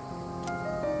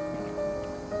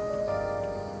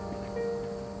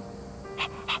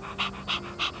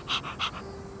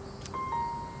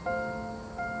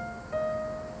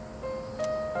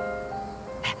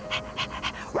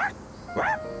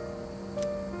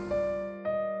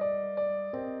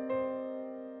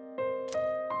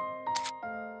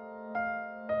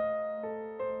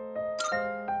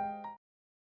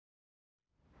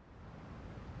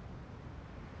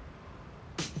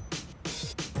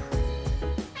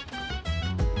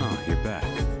 Oh, you're back.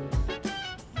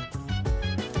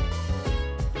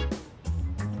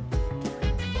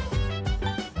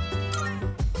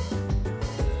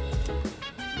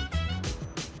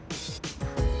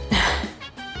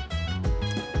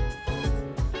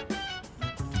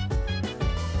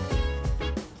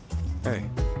 Hey.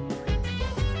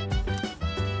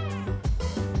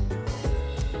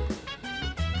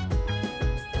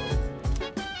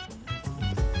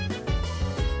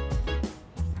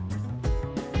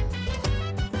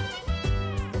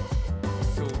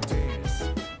 So dance,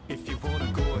 if you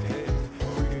wanna go ahead.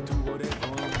 Free to do whatever,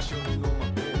 I'm chilling on my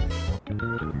bed.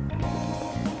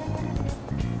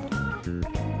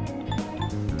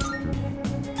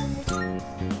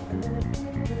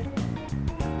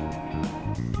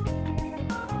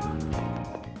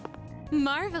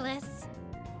 Marvelous.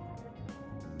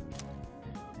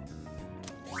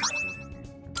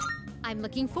 I'm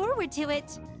looking forward to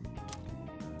it.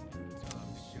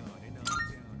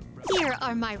 Here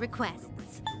are my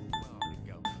requests.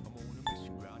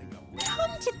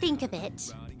 Come to think of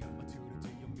it,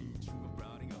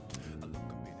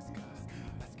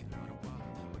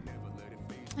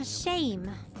 a shame.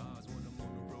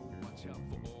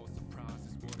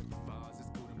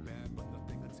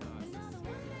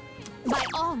 By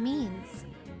all means.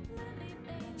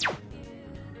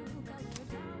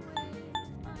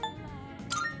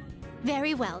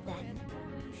 Very well then.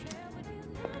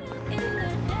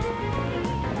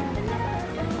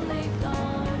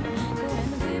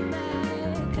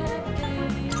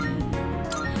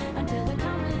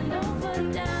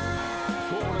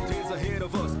 For the days ahead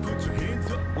of us, put your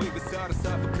hands up, wave it side to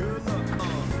side for good luck.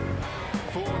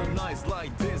 For the nights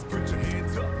like this, put your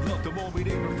hands up, love the moment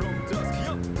even from dusk.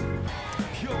 Yup,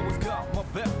 you always got my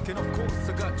back, and of course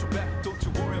I got your back. Don't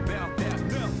you worry about that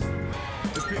now.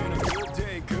 It's been a good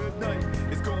day, good night.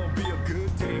 It's gonna be a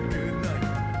good day, good night.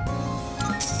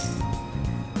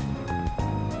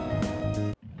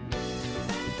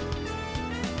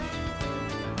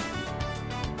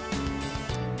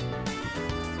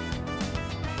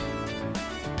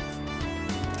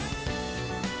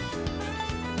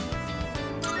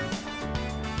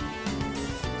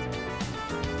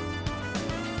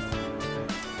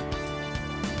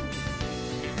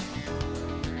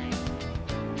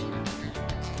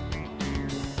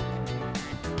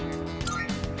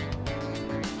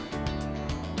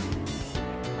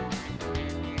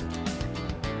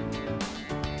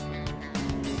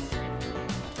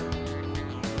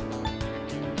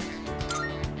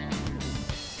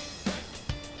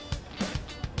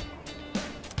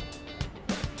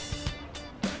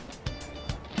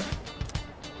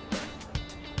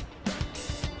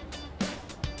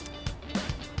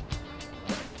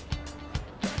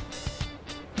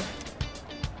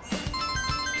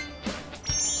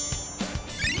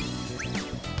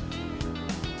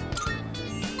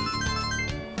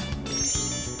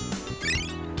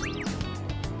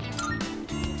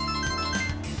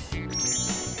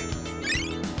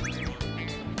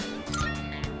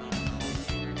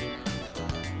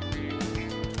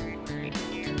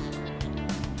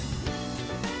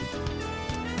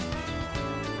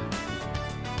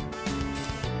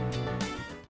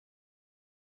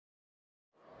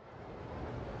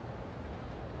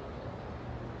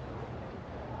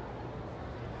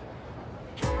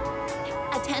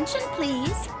 attention,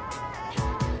 please.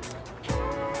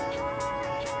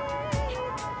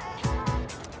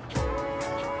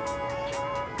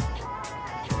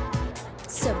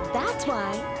 So that's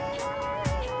why...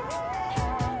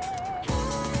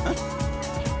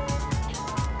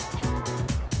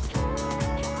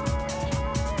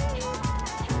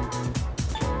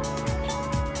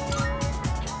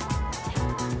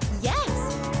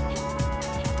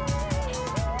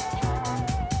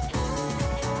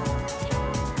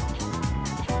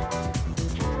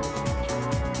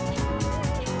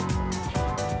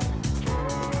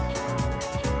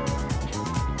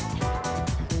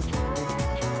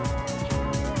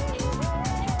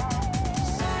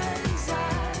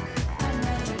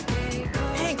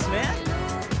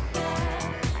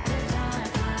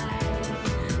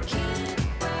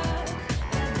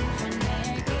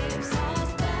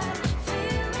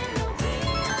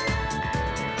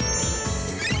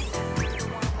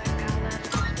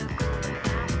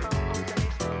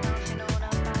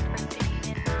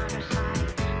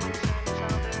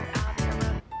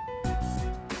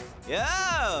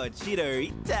 Yo,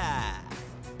 Chidorita!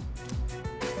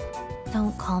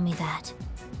 Don't call me that.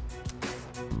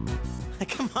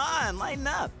 Come on, lighten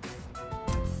up.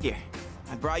 Here,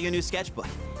 I brought you a new sketchbook.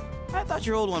 I thought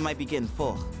your old one might be getting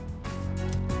full.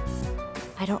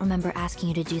 I don't remember asking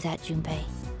you to do that, Junpei.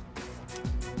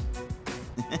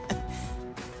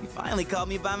 You finally called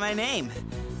me by my name.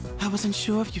 I wasn't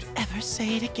sure if you'd ever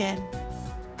say it again.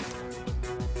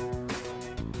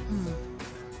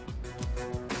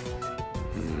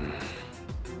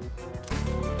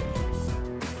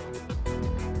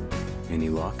 Any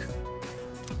luck?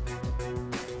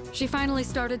 She finally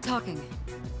started talking.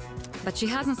 But she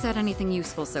hasn't said anything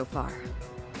useful so far.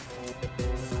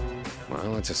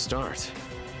 Well, it's a start.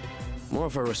 More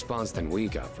of a response than we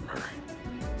got from her.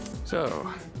 So,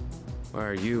 why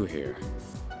are you here?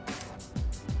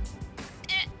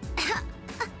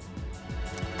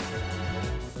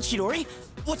 Chidori,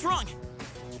 what's wrong?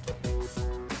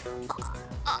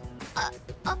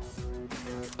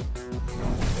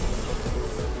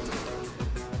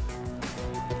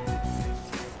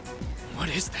 What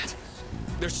is that?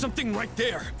 There's something right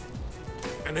there.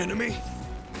 An enemy?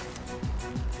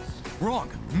 Wrong.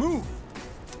 Move!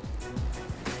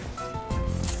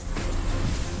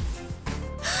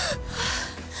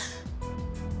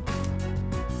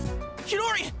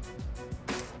 Chidori!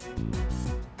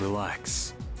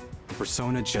 Relax. The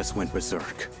persona just went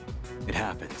berserk. It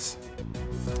happens.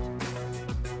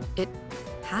 It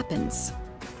happens.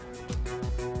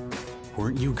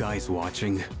 Weren't you guys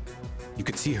watching? You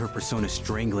could see her persona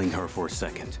strangling her for a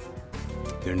second.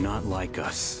 They're not like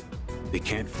us. They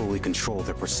can't fully control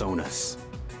their personas.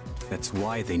 That's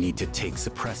why they need to take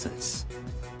suppressants,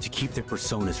 to keep their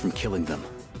personas from killing them.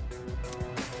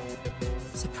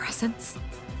 Suppressants?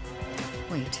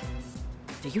 Wait,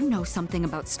 do you know something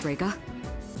about Strega?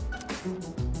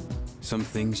 Some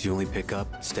things you only pick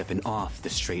up stepping off the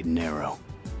straight and narrow.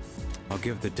 I'll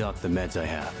give the duck the meds I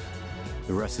have.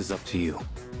 The rest is up to you.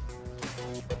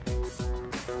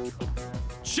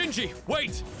 Shinji,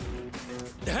 wait!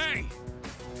 Hey!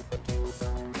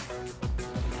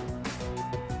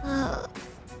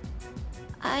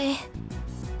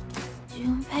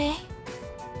 Junpei?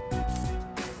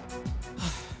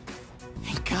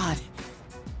 Thank God.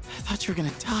 I thought you were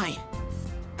gonna die.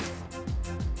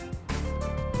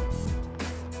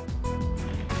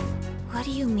 What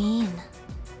do you mean?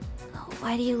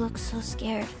 Why do you look so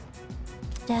scared?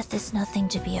 Death is nothing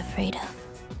to be afraid of.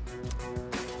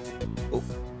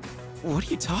 What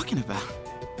are you talking about?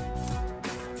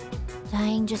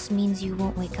 Dying just means you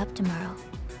won't wake up tomorrow.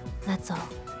 That's all.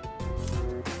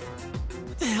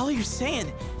 What the hell are you saying?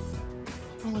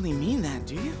 You don't really mean that,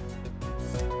 do you?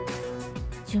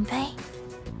 Junpei?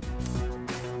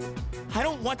 I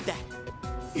don't want that.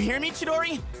 You hear me,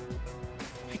 Chidori?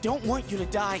 I don't want you to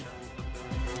die.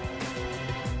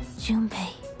 Junpei.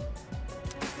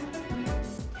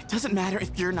 It doesn't matter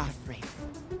if you're not afraid.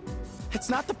 That's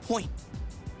not the point.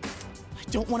 I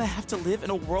don't want to have to live in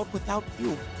a world without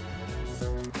you.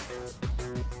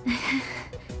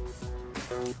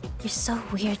 You're so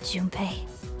weird, Junpei.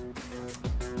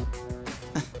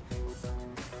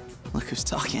 Look who's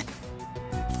talking.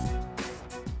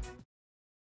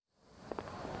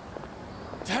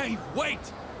 Hey, wait!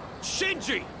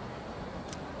 Shinji!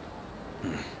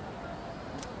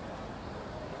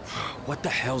 What the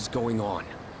hell's going on?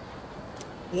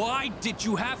 Why did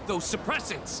you have those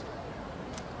suppressants?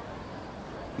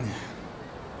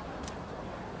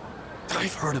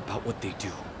 I've heard about what they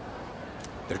do.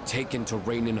 They're taken to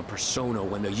rein in a persona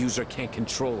when the user can't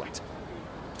control it.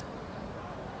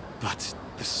 But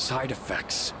The side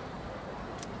effects.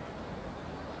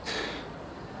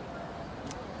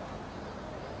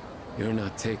 You're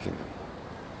not taking them,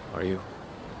 are you?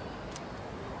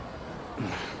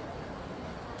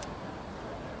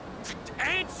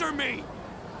 Answer me!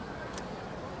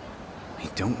 I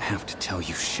don't have to tell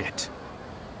you shit.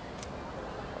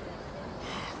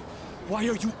 Why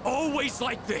are you always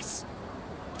like this?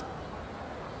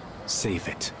 Save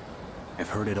it. I've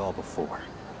heard it all before.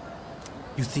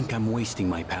 You think I'm wasting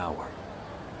my power.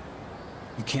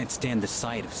 You can't stand the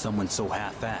sight of someone so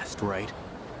half-assed, right?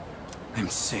 I'm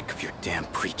sick of your damn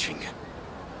preaching.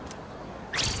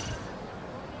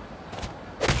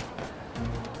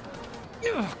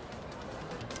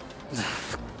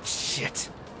 Shit.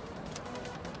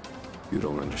 You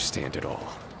don't understand at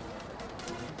all.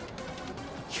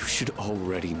 You should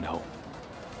already know.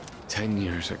 10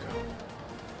 years ago,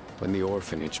 when the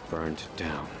orphanage burned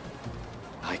down,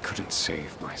 I couldn't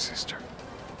save my sister.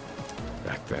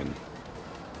 Back then,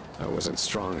 I wasn't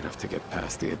strong enough to get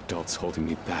past the adults holding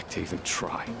me back to even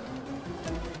try.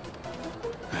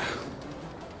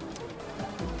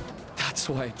 That's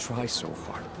why I try so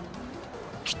hard.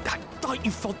 I thought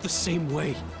you felt the same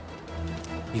way.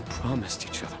 We promised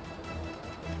each other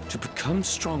to become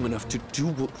strong enough to do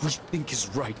what we think is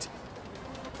right.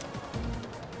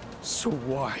 So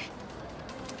why?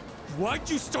 Why'd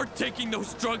you start taking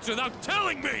those drugs without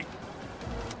telling me?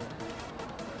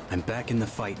 I'm back in the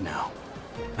fight now.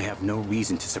 I have no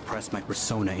reason to suppress my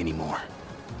persona anymore.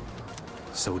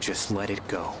 So just let it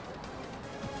go.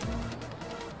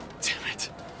 Damn it.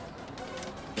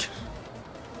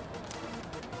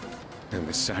 And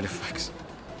the side effects.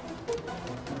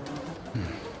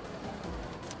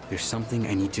 There's something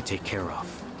I need to take care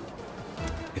of.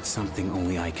 It's something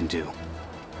only I can do.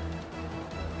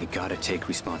 I gotta take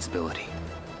responsibility.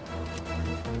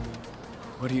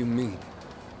 What do you mean?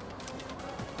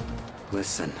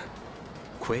 Listen,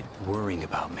 quit worrying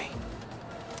about me.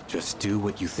 Just do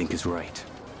what you think is right.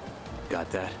 Got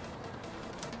that?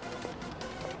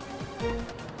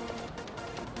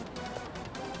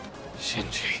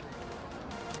 Shinji.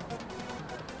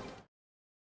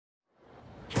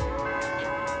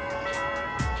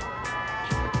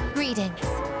 Greetings.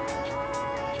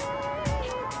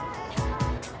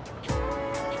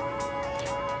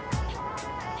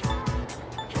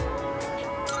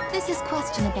 This is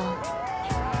questionable.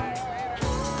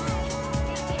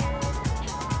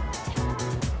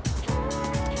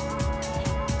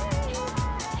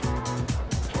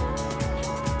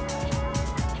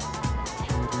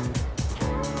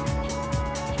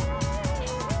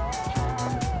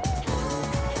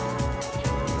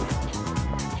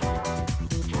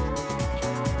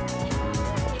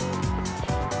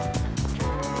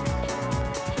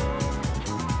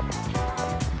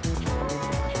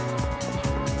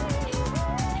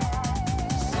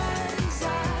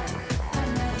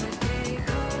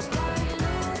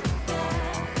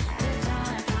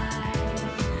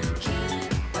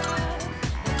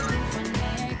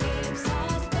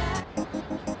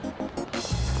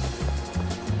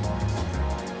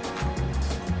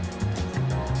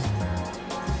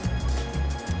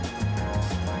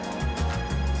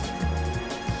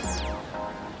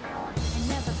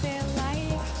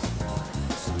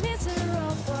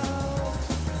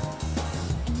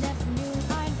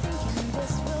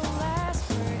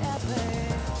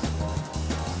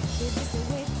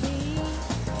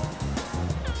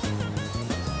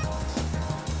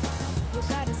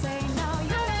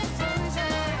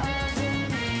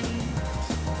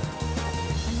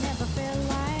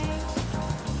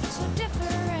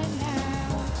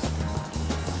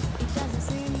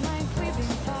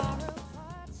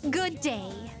 Good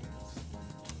day.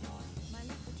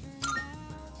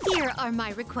 Here are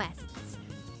my requests.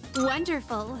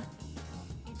 Wonderful.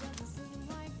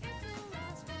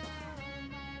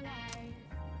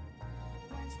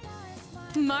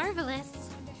 Marvelous.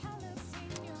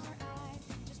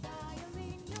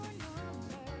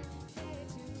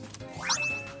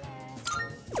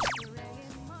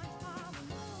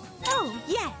 Oh,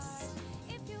 yes.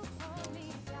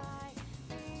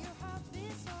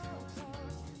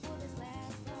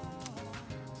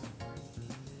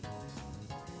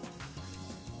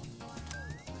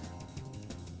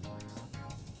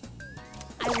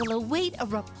 I will await a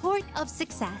report of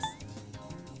success.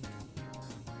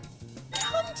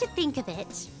 Come to think of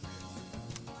it,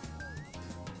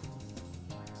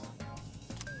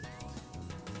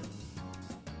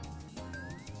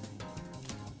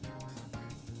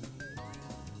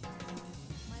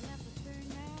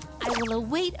 I will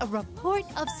await a report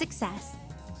of success.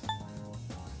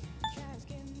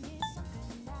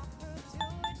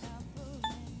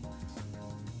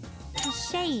 A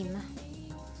shame.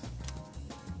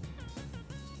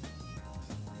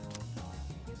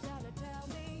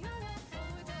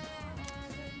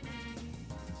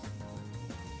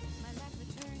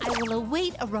 I will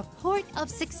await a report of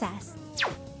success.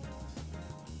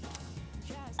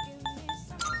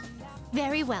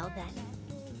 Very well, then.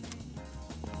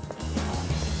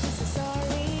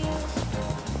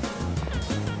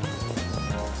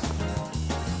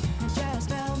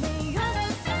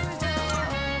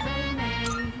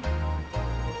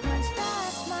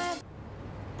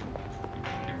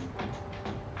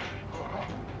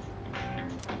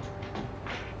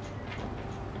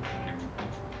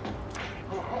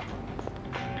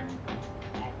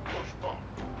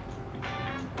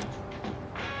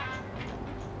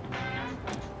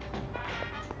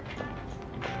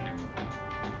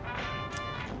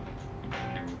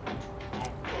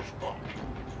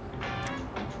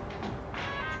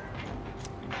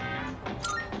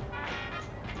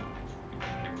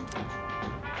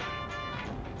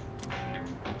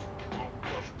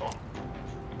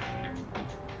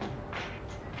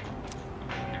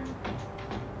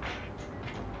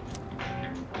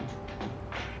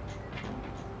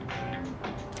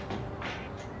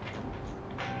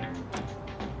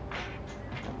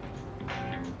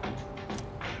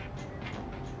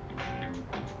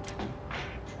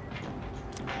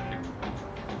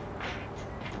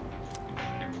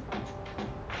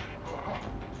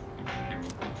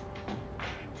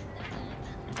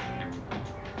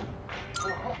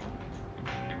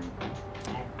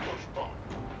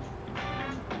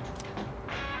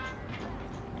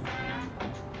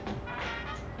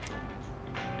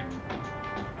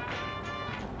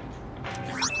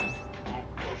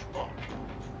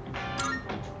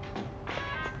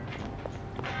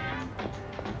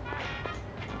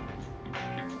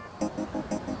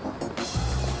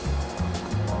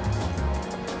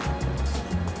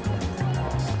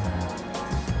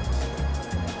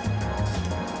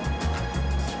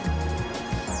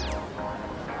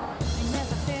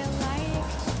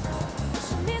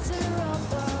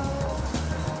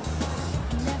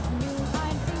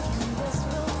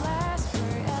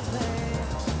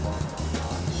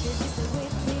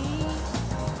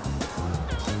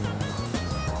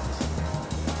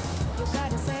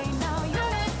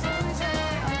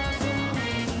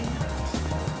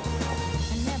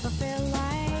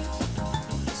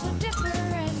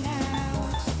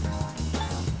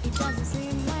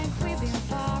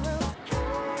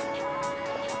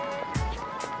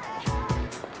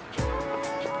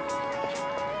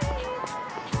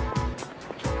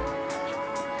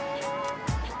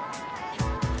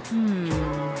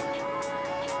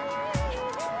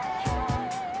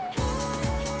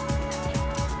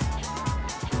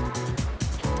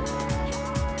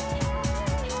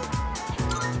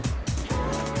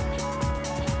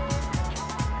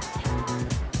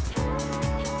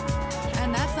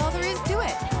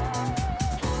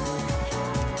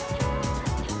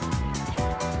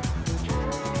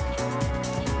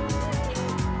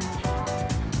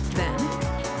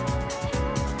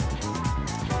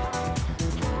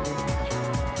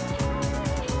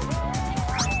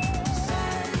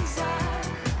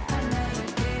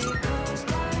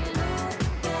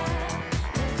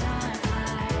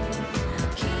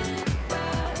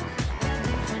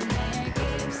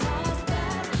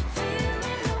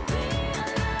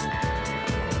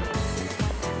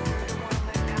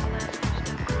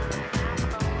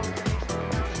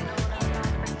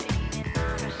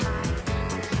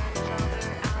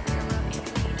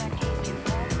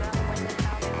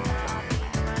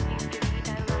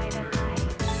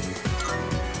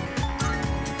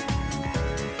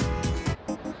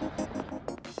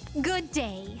 Good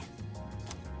day.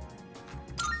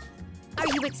 Are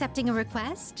you accepting a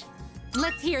request?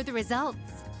 Let's hear the results.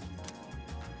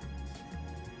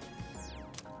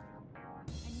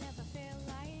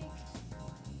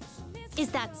 Is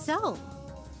that so?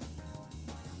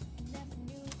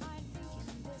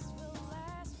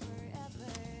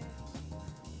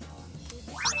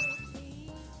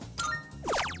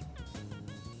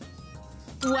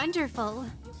 Wonderful.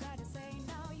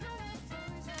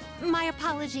 My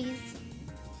apologies.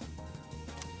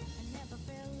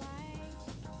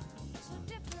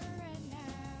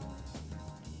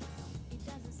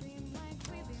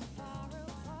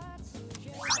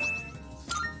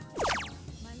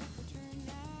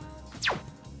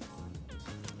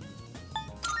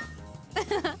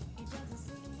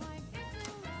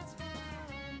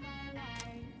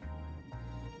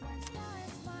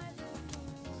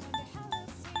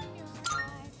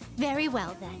 Very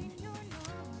well, then.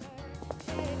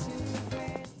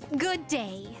 Good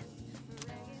day.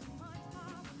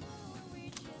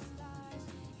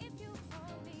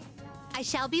 I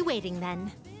shall be waiting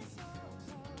then.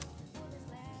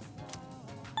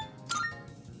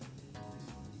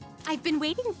 I've been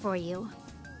waiting for you.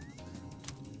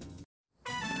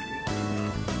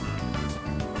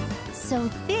 So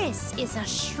this is a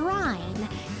shrine.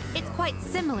 It's quite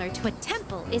similar to a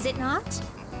temple, is it not?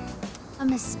 A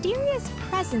mysterious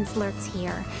presence lurks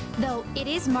here, though it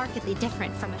is markedly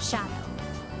different from a shadow.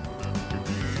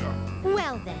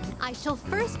 Well then, I shall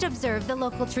first observe the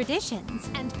local traditions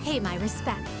and pay my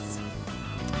respects.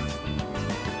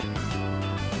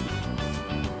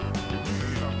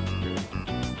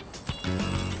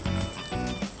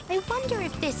 I wonder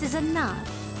if this is enough.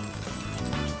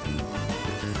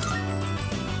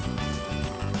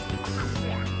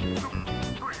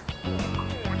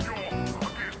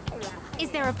 Is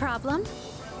there a problem?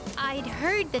 I'd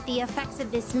heard that the effects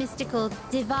of this mystical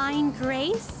divine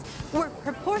grace were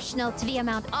proportional to the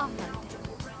amount offered.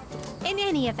 In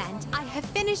any event, I have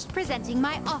finished presenting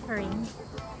my offering.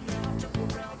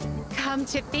 Come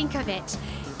to think of it,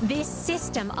 this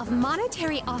system of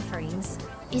monetary offerings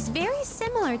is very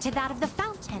similar to that of the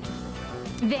fountain.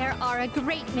 There are a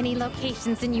great many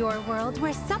locations in your world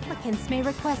where supplicants may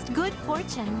request good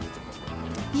fortune.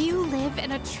 You live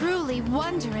in a truly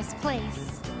wondrous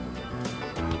place.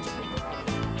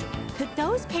 Could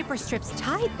those paper strips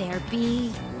tied there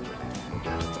be...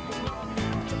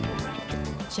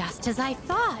 Just as I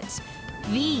thought,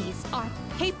 these are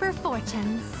paper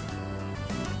fortunes.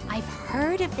 I've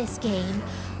heard of this game.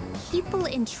 People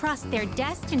entrust their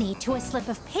destiny to a slip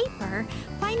of paper,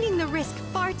 finding the risk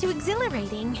far too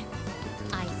exhilarating.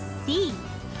 I see.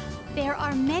 There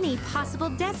are many possible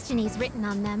destinies written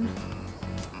on them.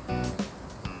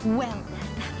 Well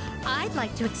then, I'd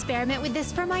like to experiment with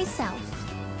this for myself.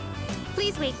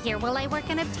 Please wait here while I work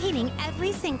on obtaining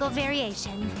every single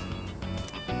variation.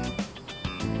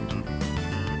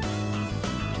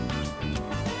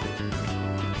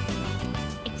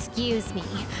 Excuse me.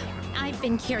 I've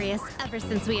been curious ever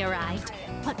since we arrived,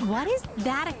 but what is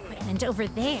that equipment over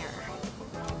there?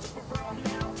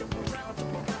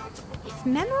 If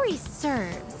memory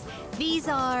serves, these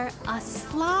are a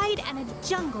slide and a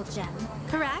jungle gem,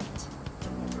 correct?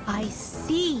 I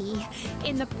see.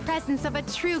 In the presence of a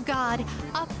true god,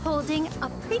 upholding a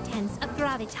pretense of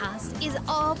gravitas is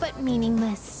all but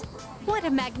meaningless. What a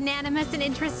magnanimous and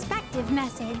introspective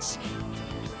message.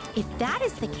 If that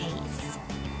is the case...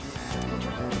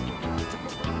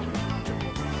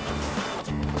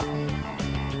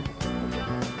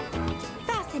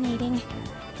 Fascinating.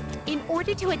 In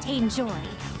order to attain joy,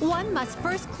 one must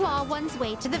first claw one's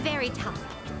way to the very top.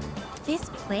 This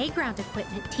playground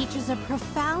equipment teaches a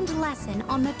profound lesson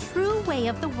on the true way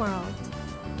of the world.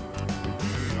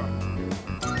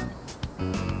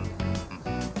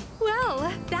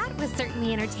 Well, that was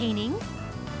certainly entertaining.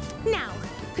 Now,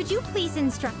 could you please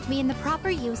instruct me in the proper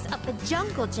use of the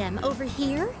jungle gem over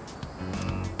here?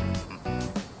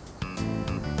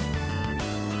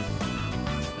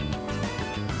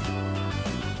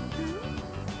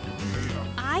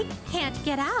 I can't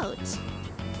get out.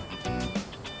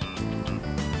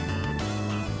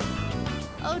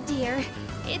 Oh dear,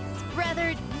 it's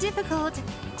rather difficult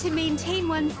to maintain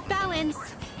one's balance.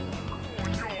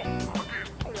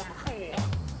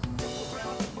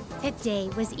 Today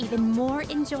was even more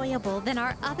enjoyable than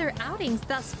our other outings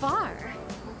thus far.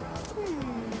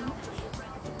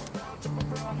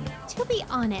 To be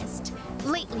honest,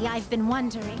 lately I've been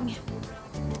wondering,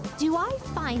 do I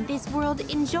find this world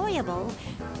enjoyable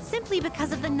simply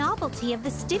because of the novelty of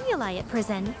the stimuli it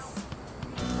presents?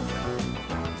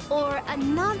 Or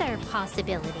another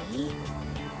possibility,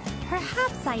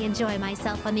 perhaps I enjoy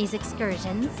myself on these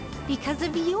excursions because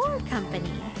of your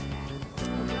company.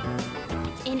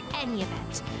 In any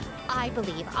event, I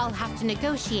believe I'll have to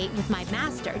negotiate with my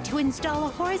master to install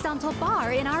a horizontal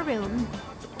bar in our room.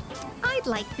 I'd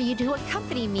like for you to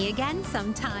accompany me again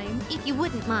sometime, if you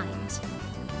wouldn't mind.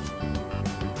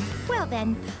 Well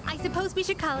then, I suppose we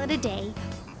should call it a day.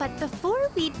 But before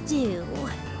we do,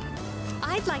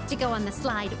 I'd like to go on the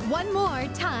slide one more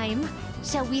time.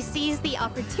 Shall we seize the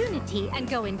opportunity and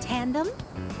go in tandem?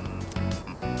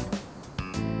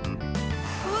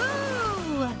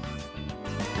 Woo!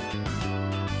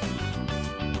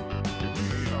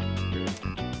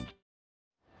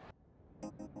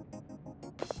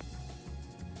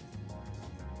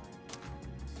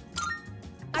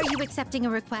 Are you accepting a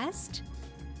request?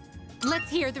 Let's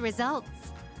hear the results.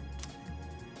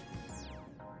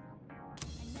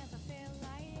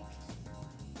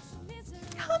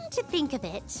 Come to think of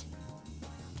it,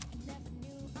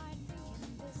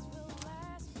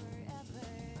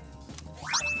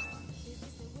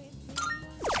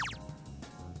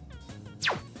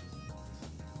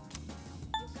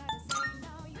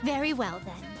 Very well,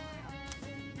 then.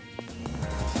 I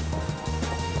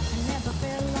never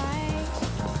felt like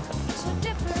so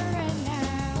different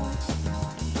now.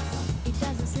 It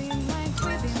doesn't seem like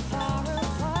we've been far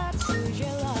apart to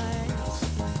your lies.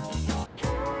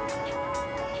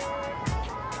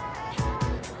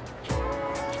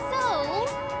 So,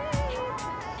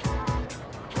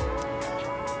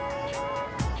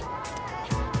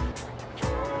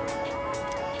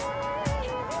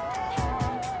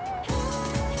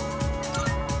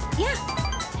 Yeah.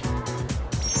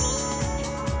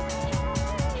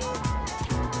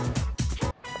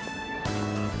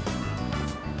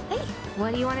 Hey,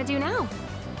 what do you want to do now?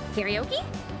 Karaoke?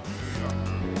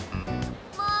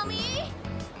 Mommy,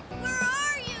 where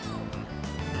are you?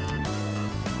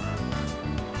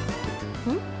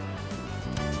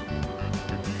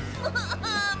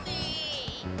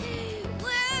 Mommy,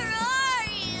 where are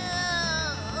you?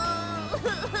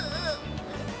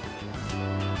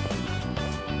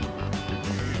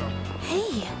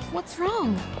 Hey, what's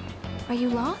wrong? Are you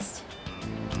lost?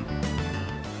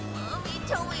 Mommy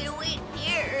told me to wait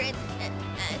here, and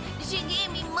she gave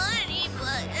me money,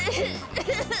 but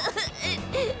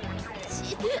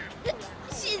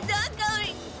she's not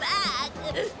coming back.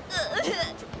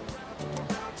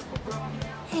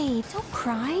 Hey, don't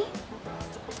cry.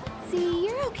 See,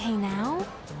 you're okay now.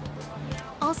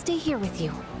 I'll stay here with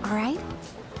you, all right?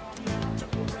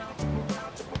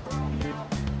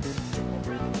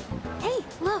 Hey,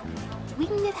 look. We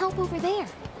can get help over there.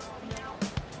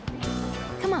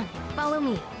 Come on, follow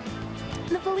me.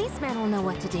 The policeman will know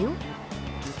what to do.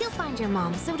 He'll find your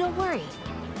mom, so don't worry.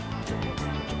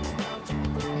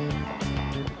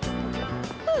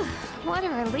 Whew, what a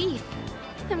relief.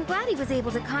 I'm glad he was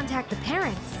able to contact the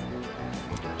parents.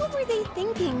 What were they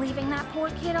thinking, leaving that poor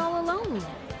kid all alone?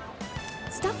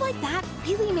 Stuff like that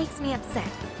really makes me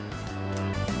upset.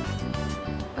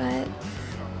 But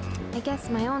I guess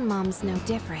my own mom's no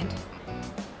different.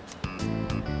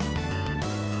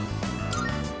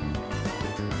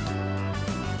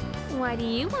 Why do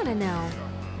you want to know?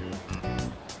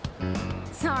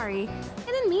 Sorry, I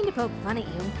didn't mean to poke fun at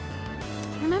you.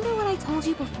 Remember what I told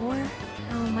you before?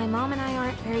 How my mom and I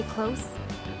aren't very close?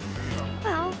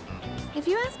 Well, if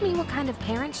you ask me what kind of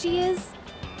parent she is,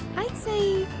 I'd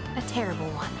say a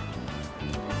terrible one.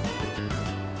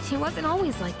 She wasn't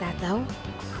always like that, though.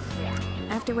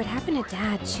 After what happened to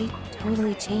Dad, she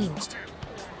totally changed.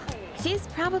 She's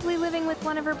probably living with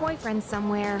one of her boyfriends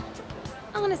somewhere.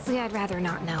 Honestly, I'd rather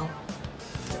not know.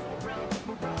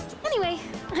 Anyway,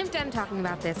 I'm done talking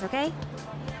about this, okay?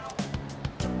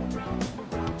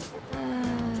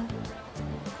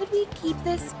 Could we keep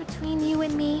this between you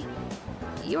and me?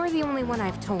 You're the only one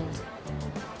I've told.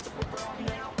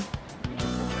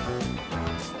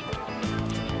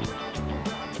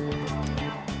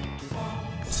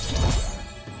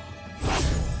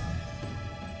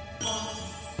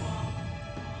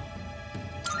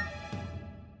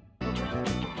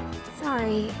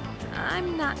 Sorry,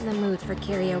 I'm not in the mood for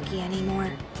karaoke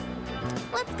anymore.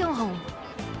 Let's go home.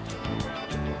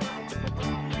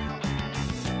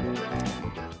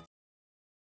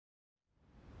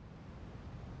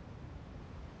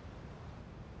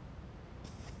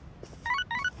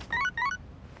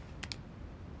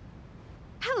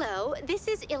 Hello, this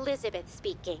is Elizabeth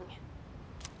speaking.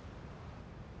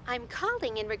 I'm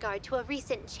calling in regard to a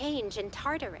recent change in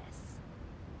Tartarus.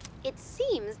 It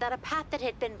seems that a path that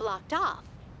had been blocked off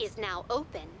is now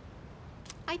open.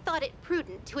 I thought it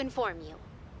prudent to inform you.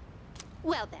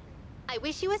 Well then, I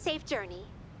wish you a safe journey.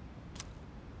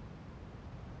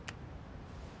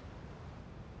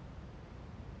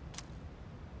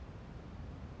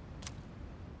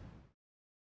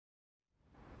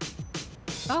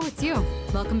 Oh, it's you.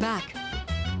 Welcome back.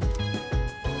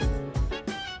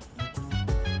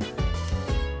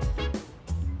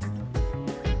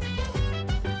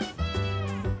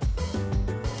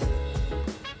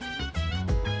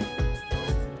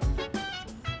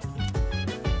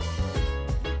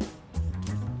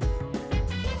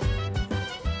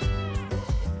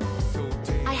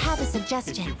 I have a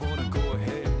suggestion.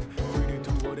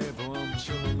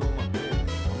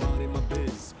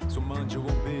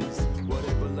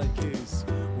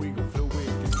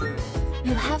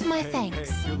 You have my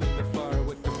thanks.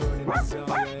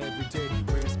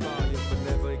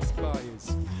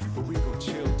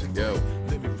 Yo.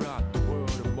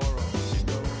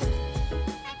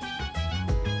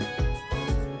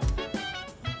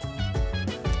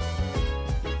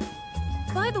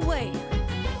 By the way,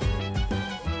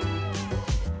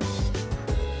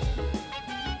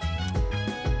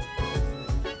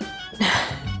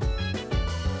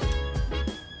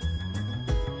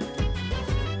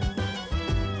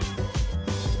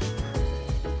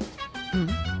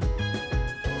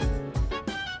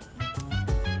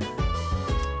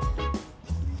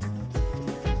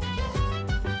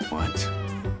 What?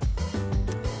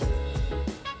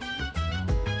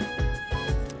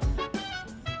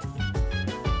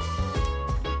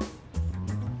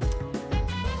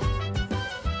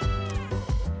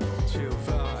 Chill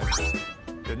vibes.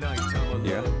 The nighttime alone.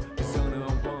 Yeah. The sun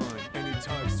unwind. Any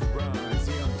types to rise.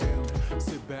 Yeah, I'm down.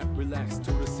 Sit back, relax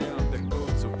to the sound that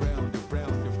goes around,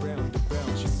 around, around,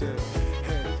 around. She said,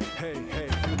 hey, hey, hey,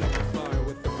 feel like a fire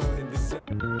with the burning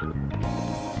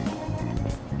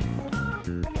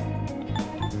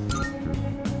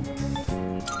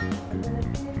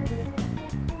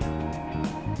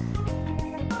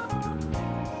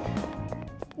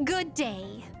Good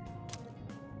day.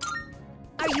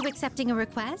 Are you accepting a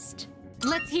request?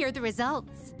 Let's hear the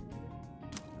results.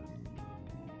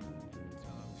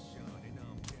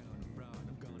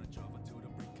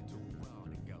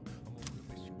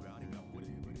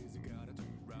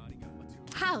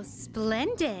 How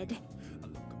splendid!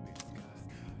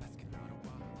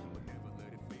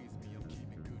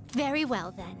 Very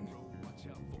well then.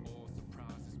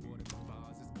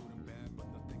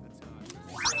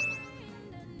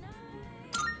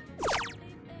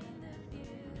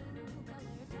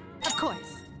 Of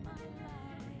course.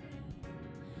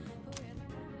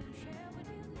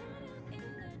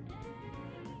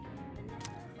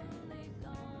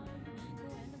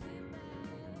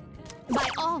 By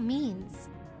all means.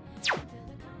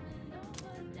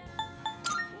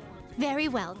 Very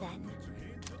well then.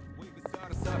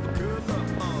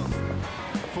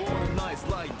 For the nights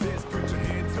like this, put your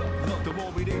hands up. Love the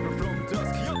moment even from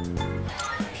dusk.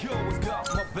 You always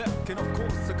got my back, and of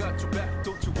course I got your back.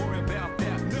 Don't you worry about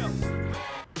that now.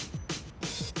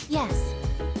 Yes.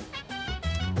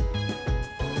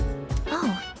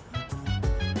 Oh.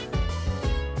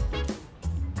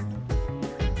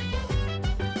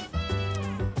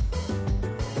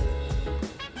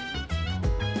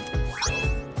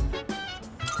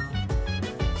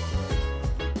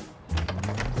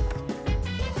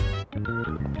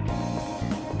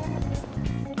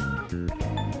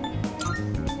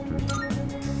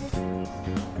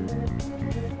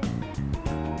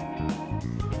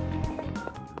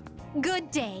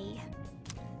 Good day.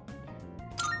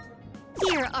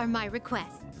 Here are my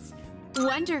requests.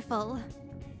 Wonderful.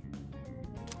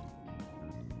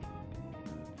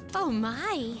 Oh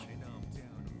my.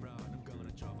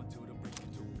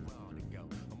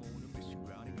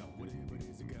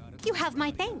 You have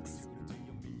my thanks.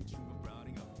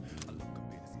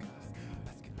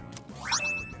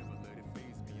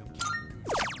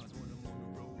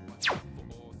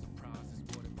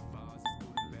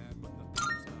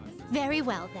 Very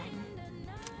well then.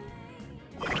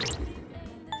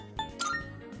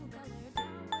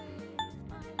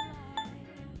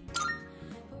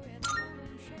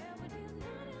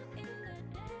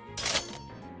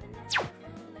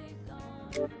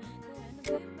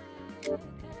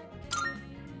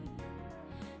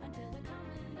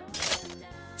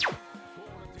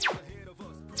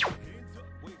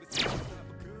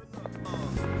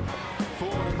 For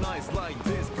the nights like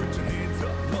this, put your hands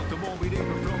up. Love the moment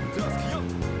even from dusk.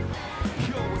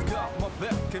 You always got my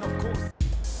back, and of course.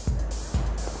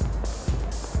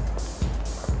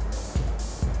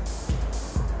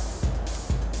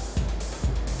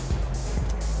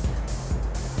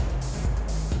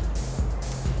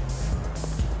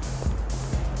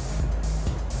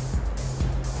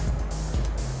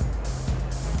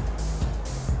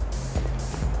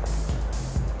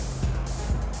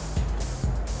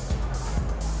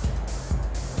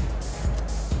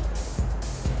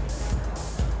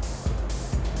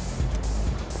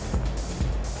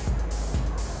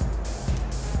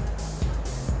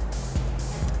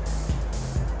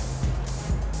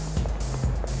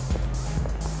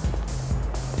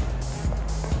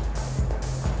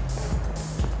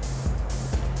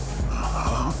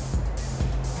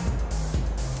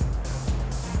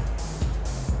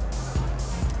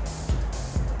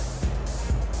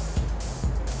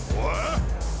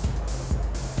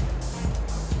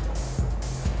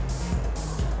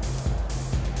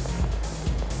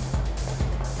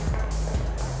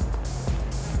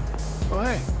 Oh,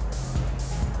 hey.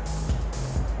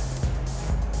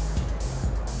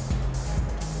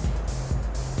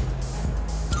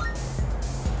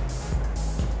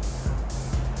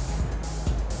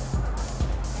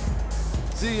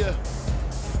 See ya.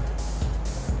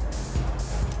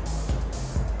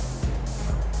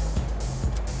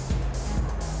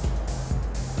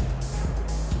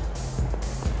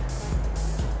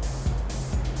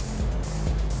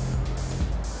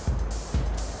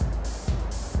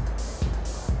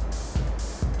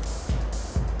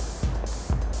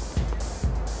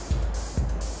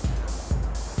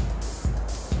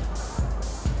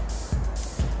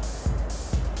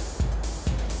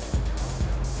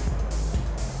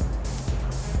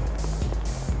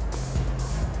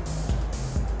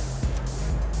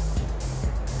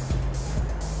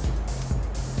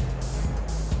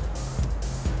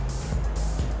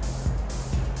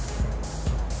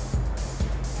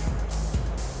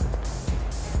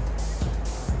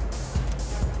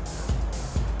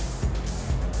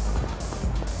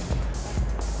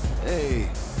 Hey.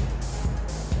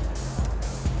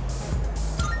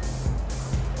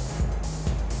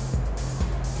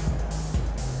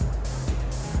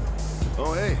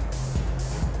 Oh, hey.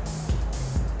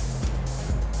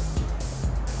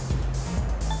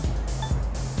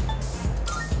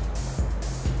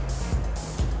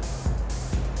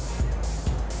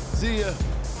 See ya.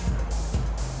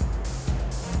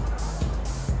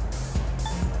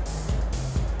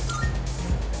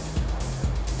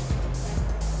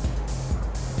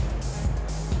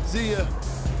 See ya.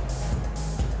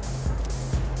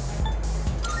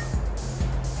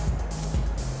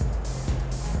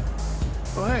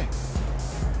 Oh, hey.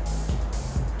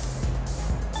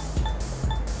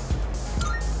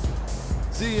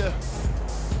 See ya.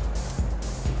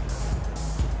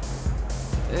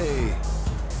 Hey.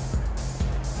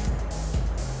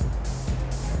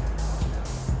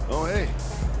 Oh, hey.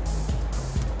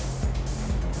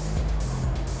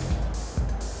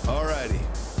 Alrighty.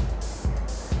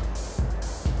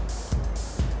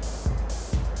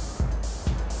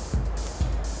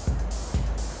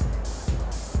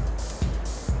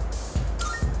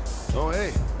 Oh,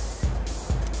 hey.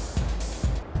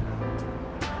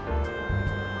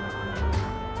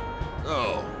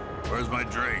 Oh, where's my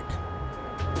drink?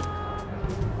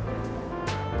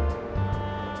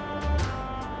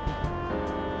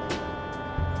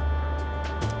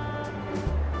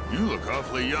 You look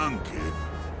awfully young, kid.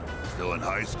 Still in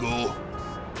high school?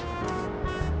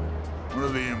 What are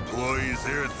the employees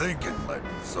here thinking, letting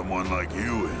someone like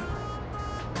you in?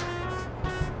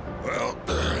 Well,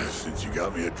 since you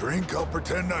got me a drink, I'll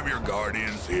pretend I'm your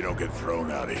guardian so you don't get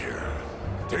thrown out of here.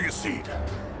 Take a seat.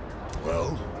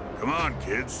 Well, come on,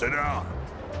 kid, sit down.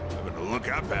 Having to look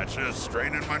up at you is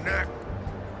straining my neck.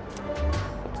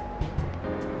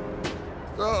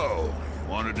 So,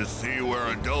 you wanted to see where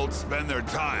adults spend their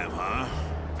time, huh?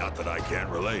 Not that I can't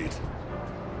relate.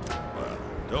 Well,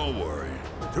 don't worry.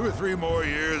 2 or 3 more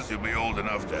years, you'll be old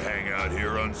enough to hang out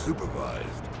here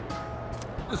unsupervised.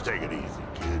 Just take it easy,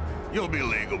 kid. You'll be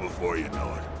legal before you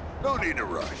know it. No need to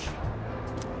rush.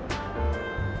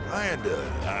 Trying to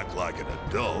act like an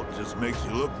adult just makes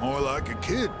you look more like a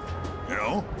kid, you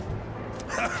know?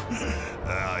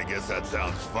 I guess that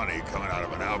sounds funny coming out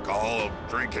of an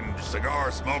alcohol-drinking,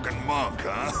 cigar-smoking monk,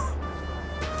 huh?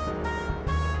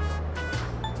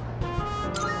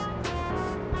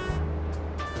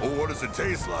 Oh, what does it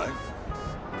taste like?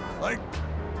 Like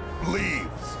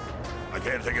leaves. I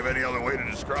can't think of any other way to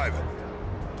describe it.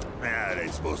 Man, it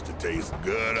ain't supposed to taste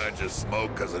good. I just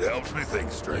smoke because it helps me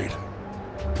think straight.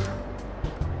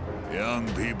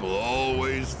 Young people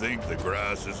always think the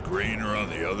grass is greener on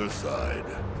the other side.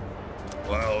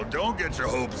 Well, don't get your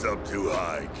hopes up too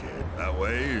high, kid. That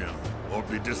way, you won't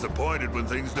be disappointed when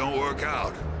things don't work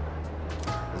out.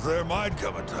 'Cause there might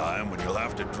come a time when you'll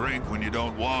have to drink when you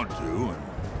don't want to, and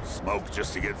smoke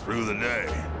just to get through the day.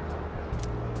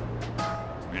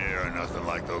 Yeah, nothing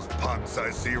like those punks I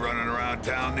see running around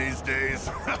town these days.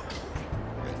 I'd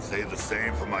say the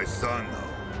same for my son, though.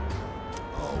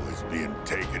 Always being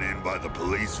taken in by the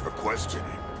police for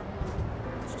questioning.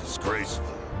 It's disgraceful.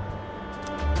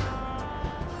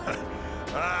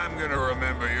 I'm gonna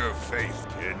remember your face,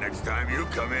 kid. Next time you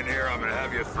come in here, I'm gonna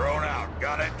have you thrown out.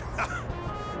 Got it?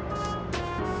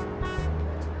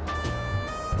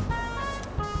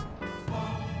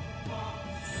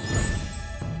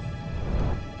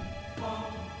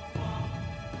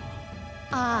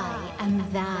 I am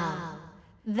thou.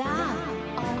 Thou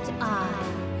art I.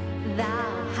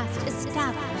 Thou hast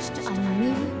established a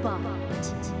new bond.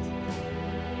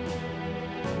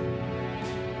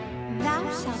 Thou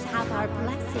shalt have our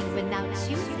blessing when thou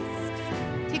choosest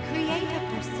to create a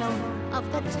persona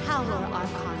of the Tower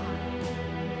Arcana.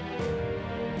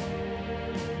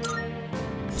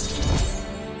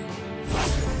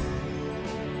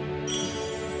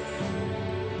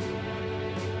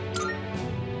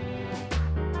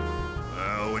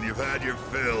 Well, when you've had your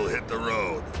fill, hit the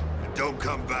road. And don't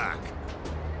come back.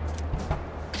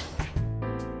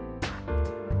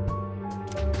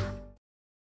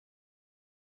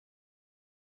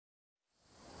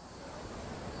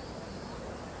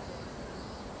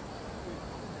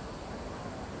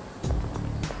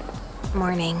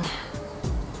 Morning.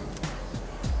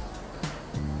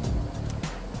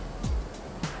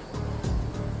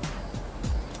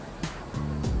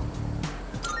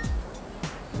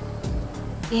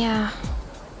 Yeah.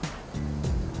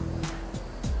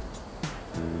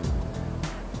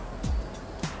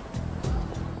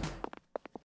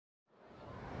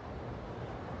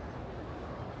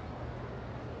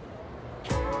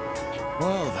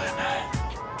 Well then.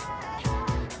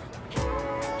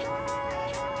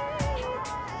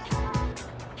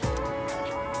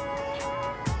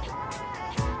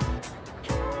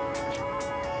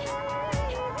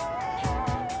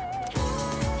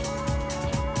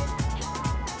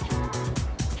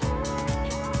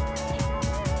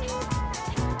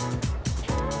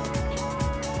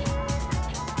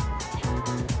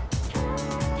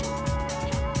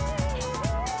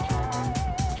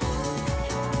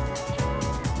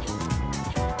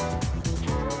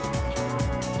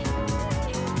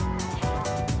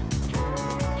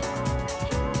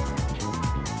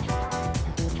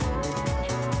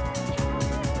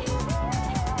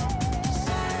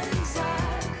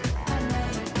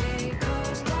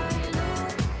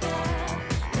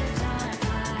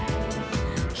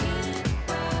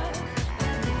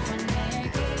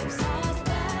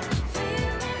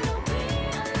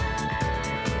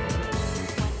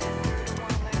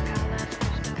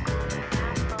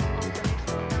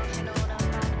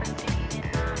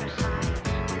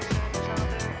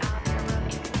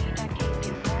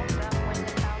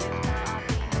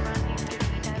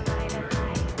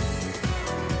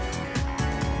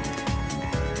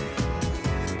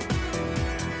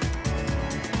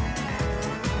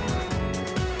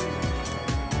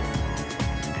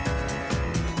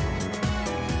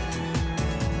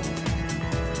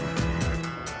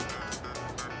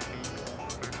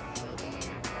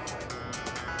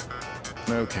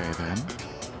 Okay, then.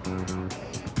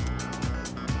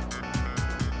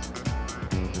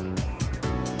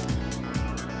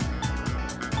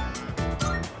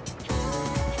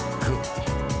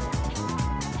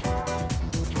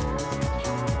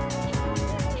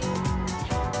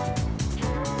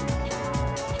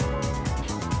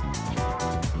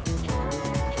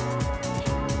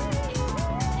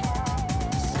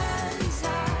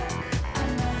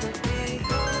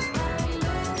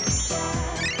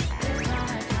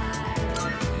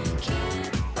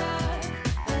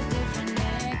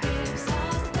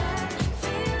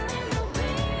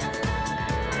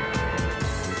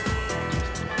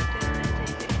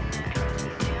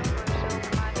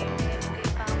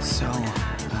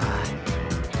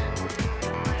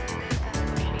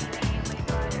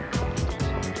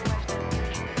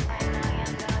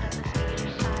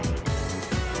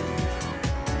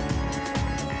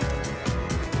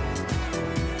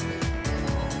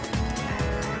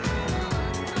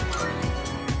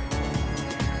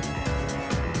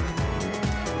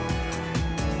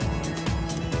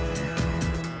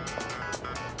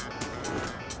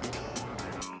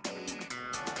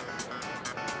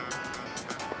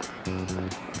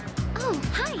 Oh,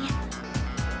 hi!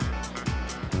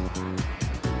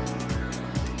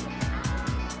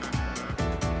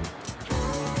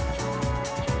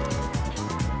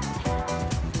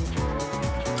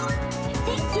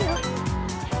 Thank you!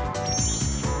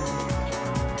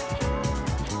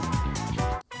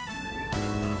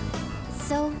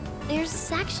 So,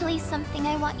 there's actually something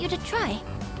I want you to try.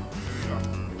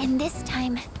 And this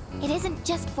time, it isn't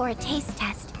just for a taste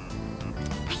test.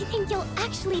 I think you'll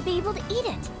actually be able to eat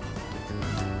it.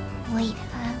 Wait,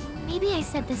 maybe I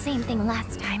said the same thing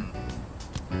last time.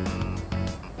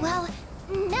 Well,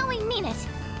 now I mean it.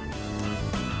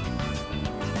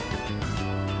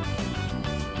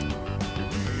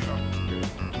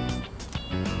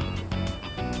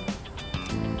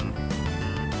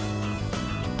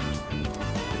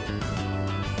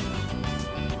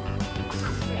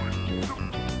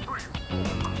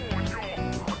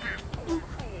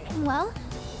 Well,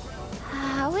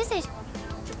 how is it?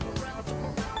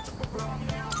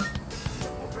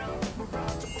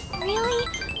 Really?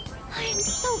 I'm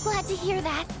so glad to hear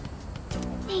that.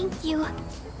 Thank you.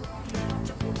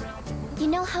 You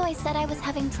know how I said I was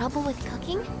having trouble with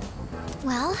cooking?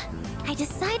 Well, I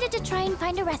decided to try and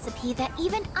find a recipe that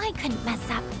even I couldn't mess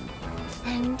up.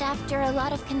 And after a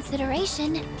lot of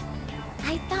consideration,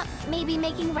 I thought maybe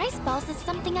making rice balls is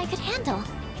something I could handle.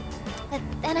 But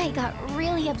then I got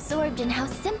really absorbed in how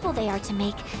simple they are to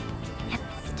make, yet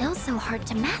still so hard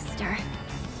to master.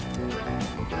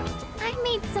 I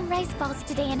made some rice balls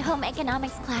today in home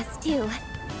economics class too.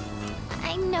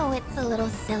 I know it's a little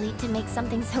silly to make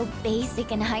something so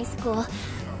basic in high school,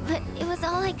 but it was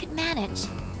all I could manage.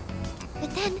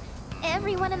 But then,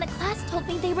 everyone in the class told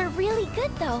me they were really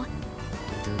good though.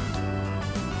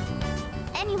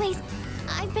 Anyways,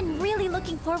 I've been really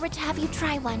looking forward to have you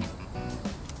try one.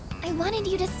 I wanted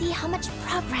you to see how much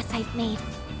progress I've made.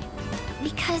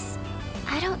 Because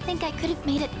I don't think I could have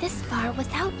made it this far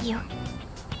without you.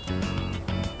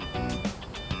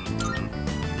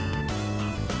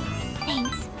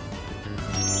 Thanks.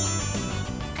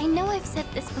 I know I've said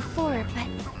this before, but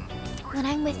when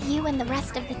I'm with you and the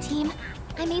rest of the team,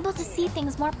 I'm able to see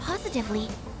things more positively.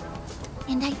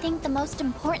 And I think the most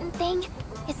important thing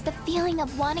is the feeling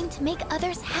of wanting to make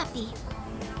others happy.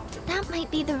 That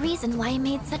might be the reason why I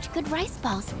made such good rice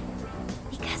balls.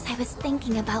 Because I was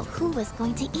thinking about who was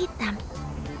going to eat them.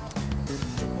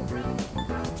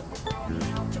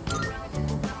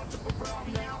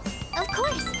 Of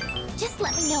course! Just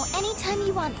let me know anytime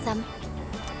you want some.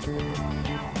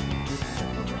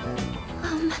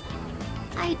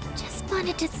 I just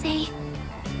wanted to say...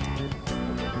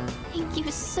 thank you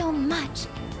so much.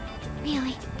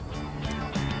 Really.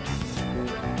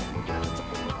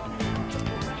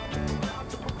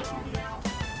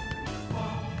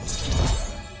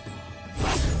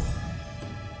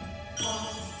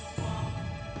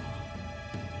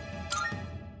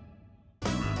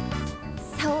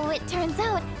 So it turns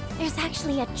out, there's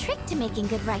actually a trick to making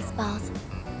good rice balls.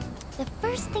 The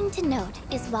first thing to note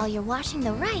is while you're washing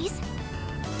the rice,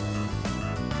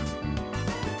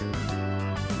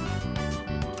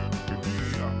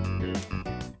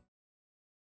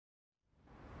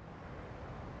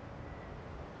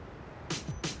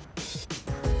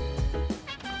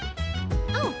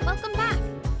 oh, welcome back.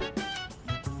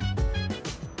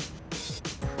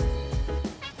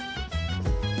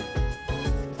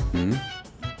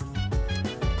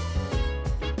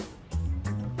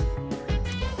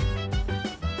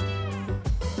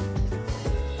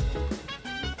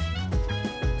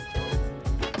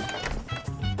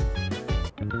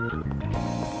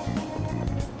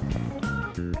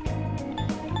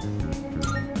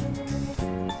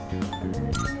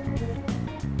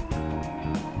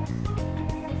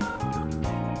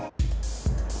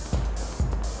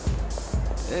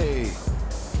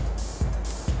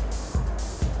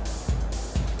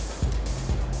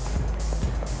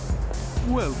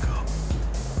 Welcome.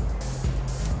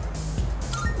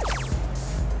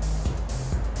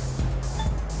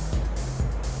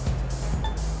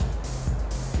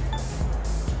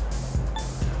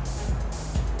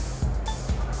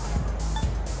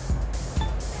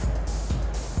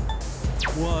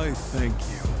 Why, thank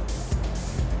you.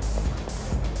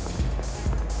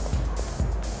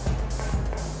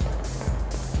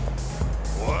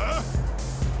 What?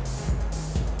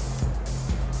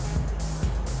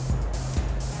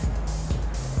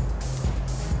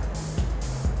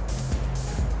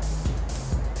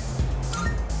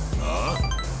 Huh?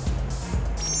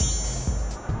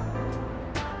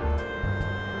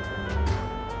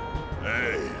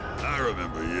 Hey, I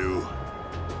remember you.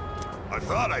 I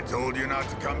thought I told you not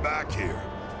to come back here.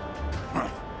 Huh.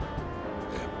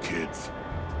 Damn kids.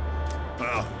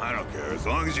 Well, I don't care, as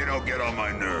long as you don't get on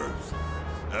my nerves.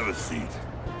 Have a seat.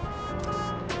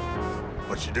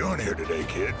 What you doing here today,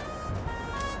 kid?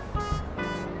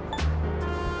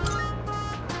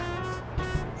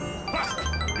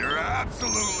 You're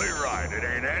absolutely right. It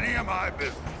ain't any of my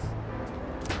business.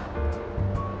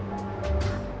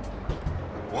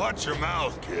 Watch your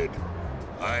mouth, kid.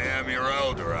 I am your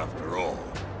elder, after all.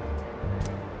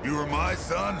 You were my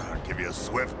son, I'd give you a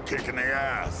swift kick in the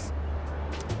ass.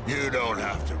 You don't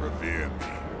have to revere me,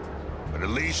 but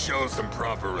at least show some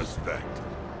proper respect.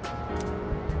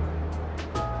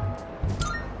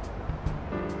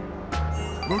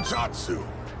 Mutatsu.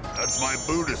 That's my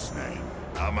Buddhist name.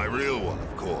 Not my real one,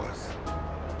 of course.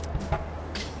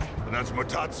 And that's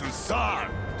Mutatsu-san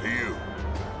to you.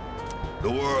 The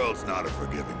world's not a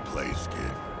forgiving place,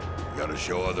 kid. You gotta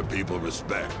show other people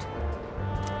respect.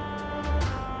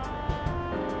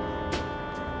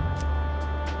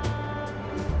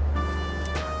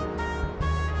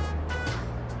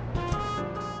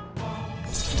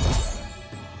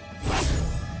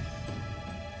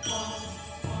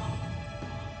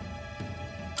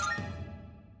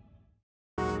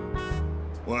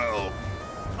 Well,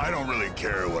 I don't really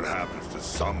care what happens to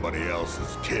somebody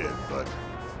else's kid, but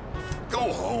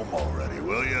go home already,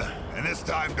 will you? And this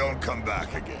time, don't come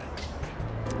back again.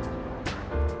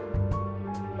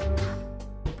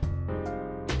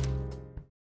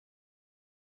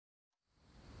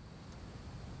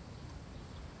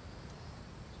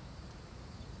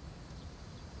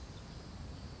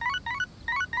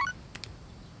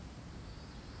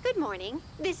 Good morning.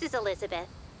 This is Elizabeth.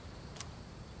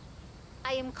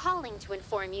 I am calling to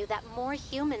inform you that more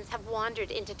humans have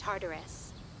wandered into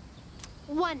Tartarus.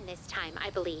 One this time, I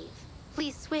believe.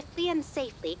 Please swiftly and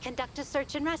safely conduct a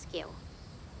search and rescue.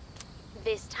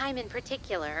 This time in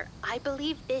particular, I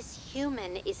believe this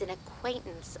human is an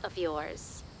acquaintance of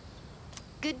yours.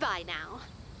 Goodbye now.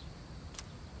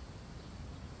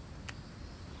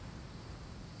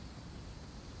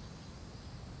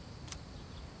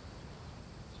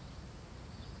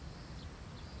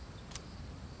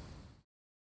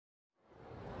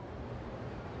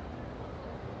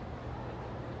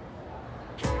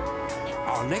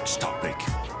 Our next topic.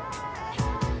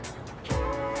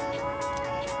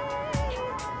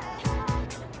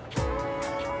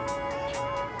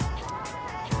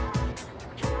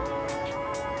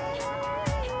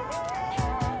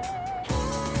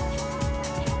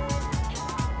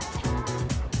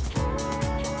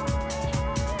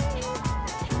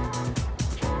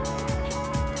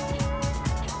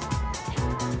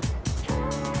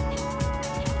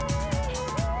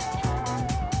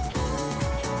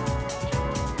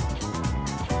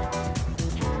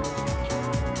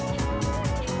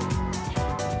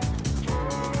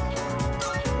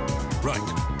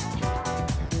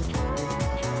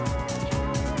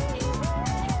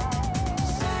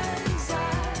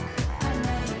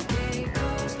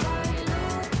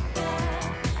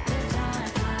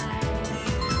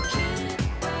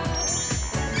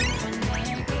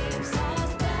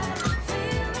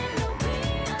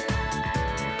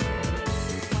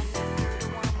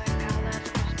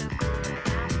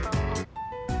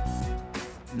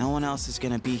 No one else is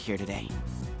gonna be here today.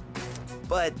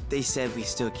 But they said we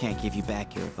still can't give you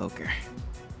back your evoker.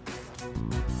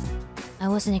 I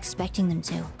wasn't expecting them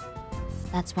to.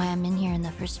 That's why I'm in here in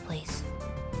the first place.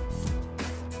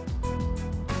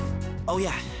 Oh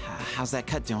yeah, how's that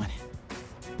cut doing?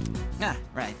 Ah,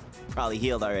 right. Probably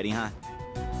healed already, huh?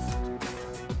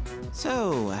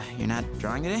 So, you're not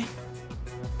drawing today?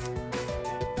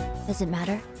 Does it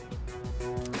matter?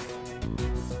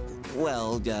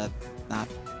 Well, not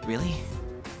really.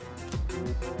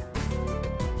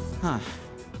 Huh.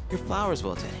 Your flowers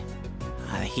wilted.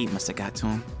 The heat must have got to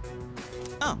them.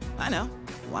 Oh, I know.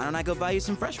 Why don't I go buy you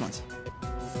some fresh ones?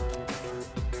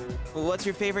 What's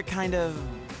your favorite kind of...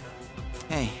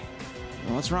 Hey,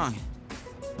 What's wrong?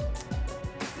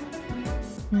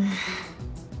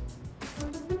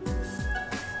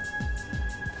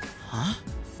 Huh?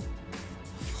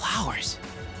 Flowers.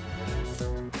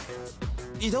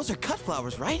 Those are cut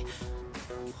flowers, right?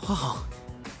 Whoa.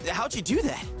 How'd you do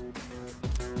that?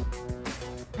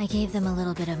 I gave them a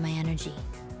little bit of my energy.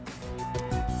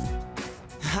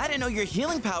 I didn't know your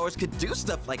healing powers could do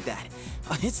stuff like that.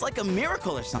 It's like a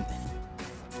miracle or something.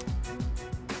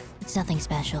 It's nothing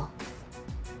special.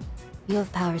 You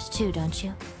have powers too, don't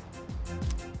you?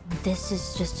 This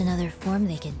is just another form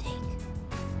they can take.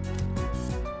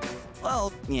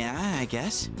 Well, yeah, I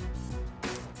guess.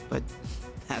 But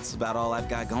that's about all I've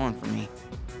got going for me.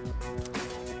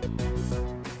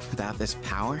 Without this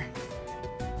power,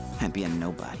 I'd be a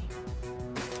nobody.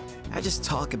 I just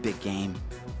talk a big game,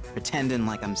 pretending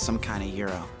like I'm some kind of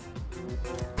hero.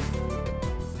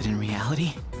 But in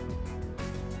reality,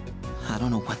 I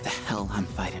don't know what the hell I'm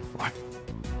fighting for.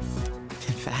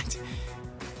 In fact,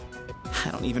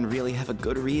 I don't even really have a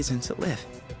good reason to live.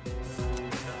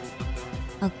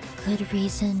 A good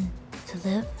reason to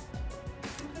live?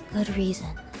 Good reason.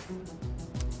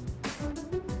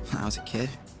 When I was a kid,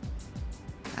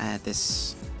 I had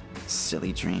this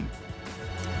silly dream.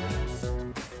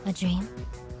 A dream?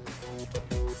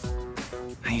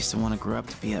 I used to want to grow up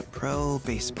to be a pro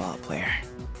baseball player.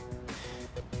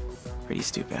 Pretty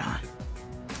stupid, huh?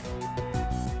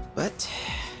 But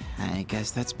I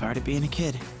guess that's part of being a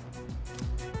kid.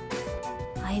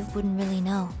 I wouldn't really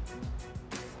know.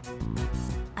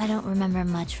 I don't remember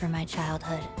much from my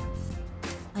childhood.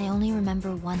 I only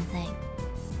remember one thing.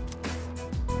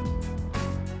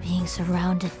 Being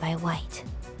surrounded by white.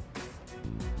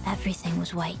 Everything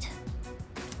was white.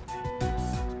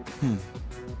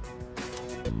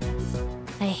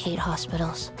 I hate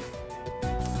hospitals.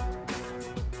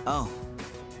 Oh,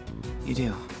 you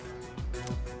do?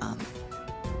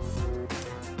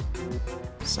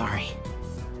 Sorry.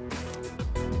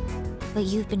 But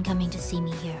you've been coming to see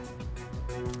me here.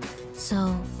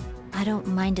 So, I don't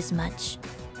mind as much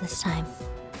this time.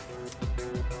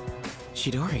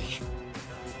 Chidori.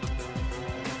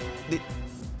 Did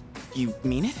you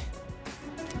mean it?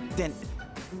 Then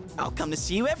I'll come to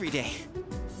see you every day.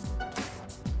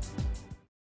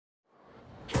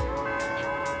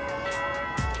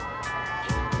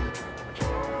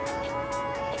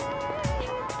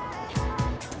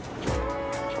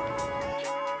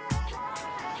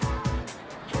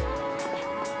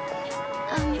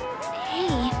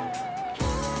 Hey.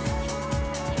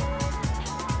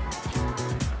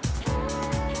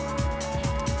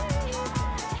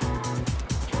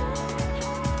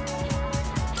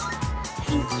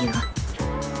 Thank you.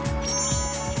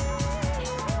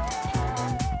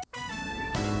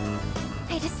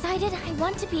 I decided I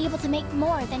want to be able to make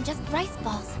more than just rice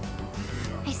balls.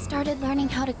 I started learning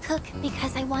how to cook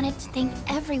because I wanted to thank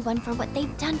everyone for what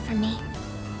they've done for me.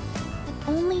 But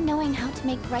only knowing how to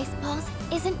make rice balls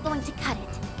isn't going to cut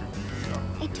it.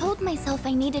 I told myself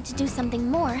I needed to do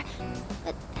something more,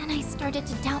 but then I started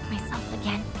to doubt myself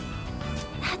again.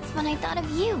 That's when I thought of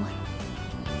you.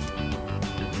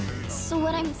 So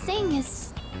what I'm saying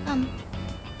is,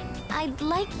 I'd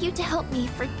like you to help me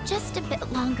for just a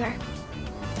bit longer.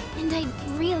 And I'd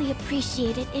really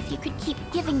appreciate it if you could keep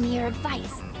giving me your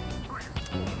advice.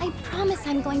 I promise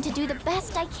I'm going to do the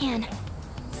best I can.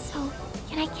 So,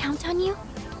 can I count on you?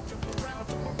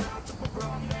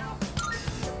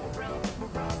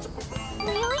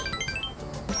 Really?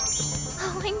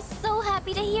 Oh, I'm so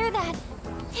happy to hear that.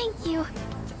 Thank you.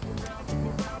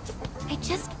 I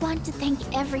just want to thank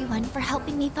everyone for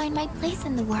helping me find my place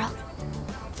in the world.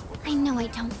 I know I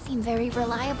don't seem very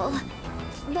reliable,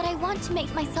 but I want to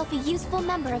make myself a useful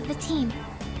member of the team.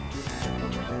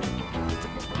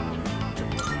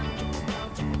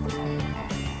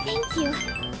 Thank you.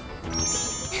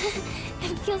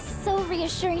 It feels so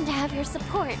reassuring to have your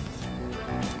support.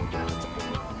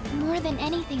 More than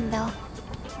anything, though,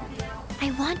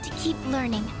 I want to keep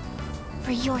learning.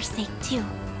 For your sake, too.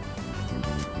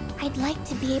 I'd like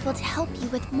to be able to help you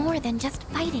with more than just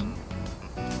fighting.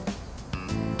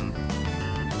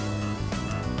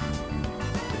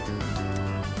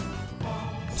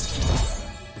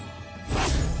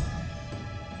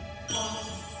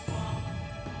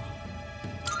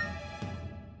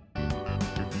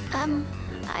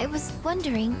 I was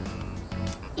wondering,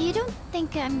 you don't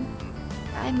think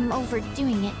I'm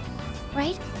overdoing it,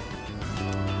 right?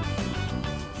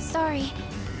 Sorry,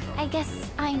 I guess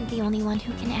I'm the only one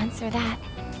who can answer that.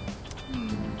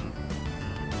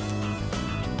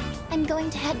 I'm going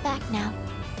to head back now.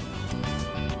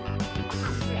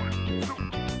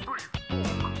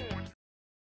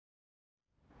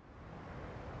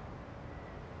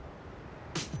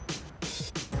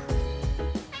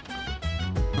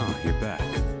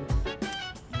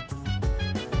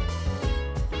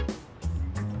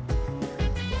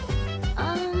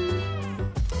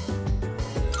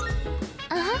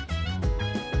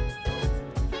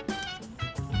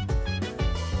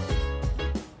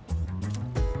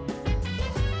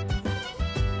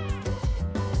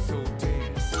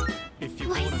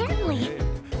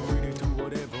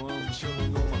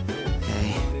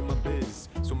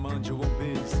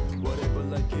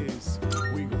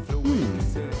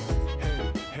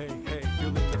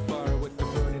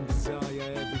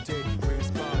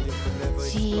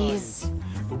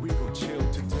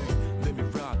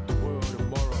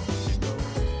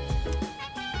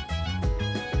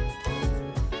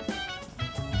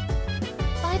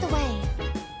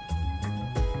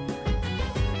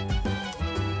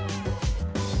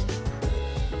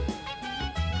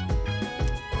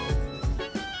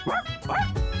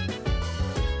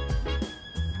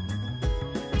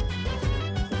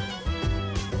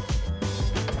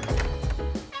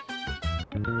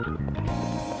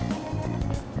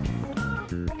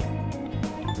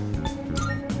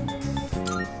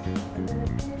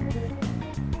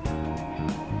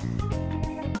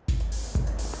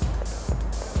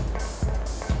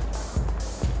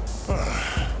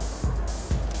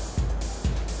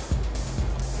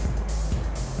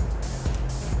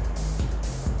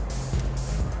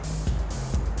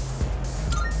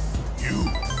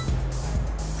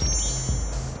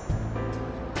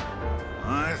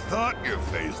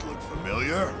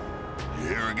 familiar? You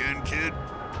here again, kid?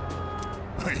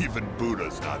 Even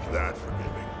Buddha's not that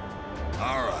forgiving.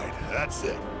 All right, that's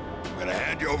it. I'm gonna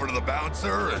hand you over to the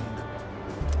bouncer and...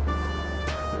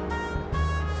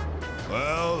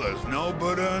 Well, there's no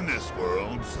Buddha in this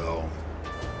world, so...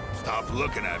 Stop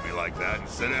looking at me like that and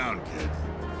sit down, kid.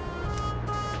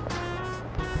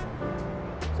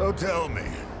 So tell me,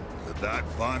 is it that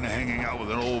fun hanging out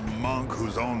with an old monk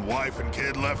whose own wife and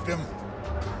kid left him?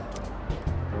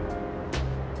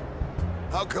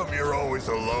 How come you're always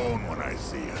alone when I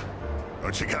see you?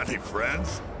 Don't you got any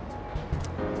friends?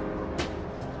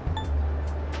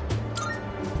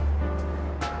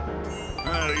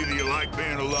 Well, either you like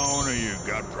being alone or you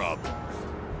got problems.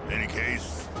 In any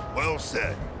case, well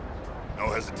said. No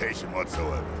hesitation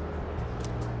whatsoever.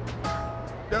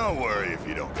 Don't worry if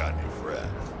you don't got any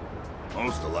friends.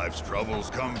 Most of life's troubles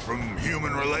come from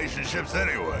human relationships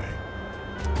anyway.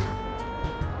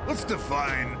 Let's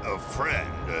define a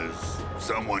friend as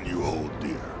someone you hold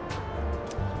dear.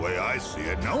 The way I see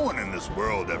it, no one in this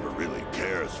world ever really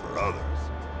cares for others.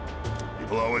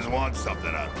 People always want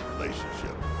something out of a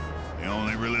relationship. They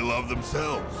only really love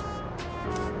themselves.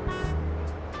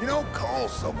 You don't call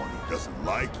someone who doesn't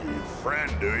like you your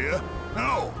friend, do you?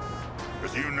 No,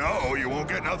 because you know you won't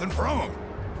get nothing from them.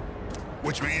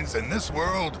 Which means in this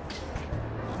world,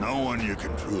 there's no one you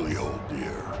can truly hold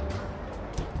dear.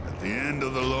 At the end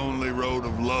of the lonely road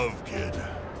of love, kid,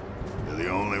 you're the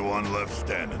only one left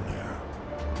standing there.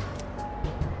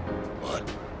 What?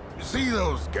 You see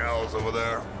those gals over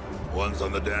there? Ones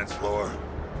on the dance floor?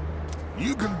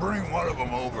 You can bring one of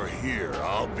them over here.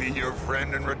 I'll be your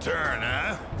friend in return,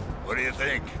 huh? What do you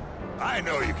think? I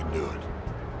know you can do it.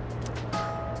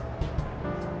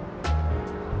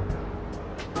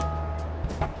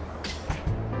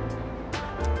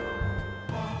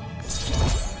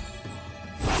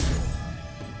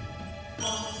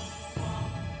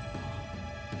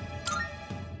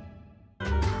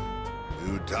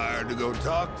 Too tired to go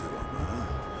talk to him, huh?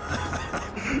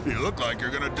 You look like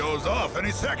you're gonna doze off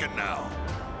any second now.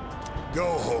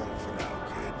 Go home for now,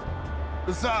 kid.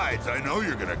 Besides, I know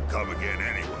you're gonna come again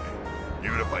anyway,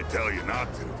 even if I tell you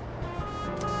not to.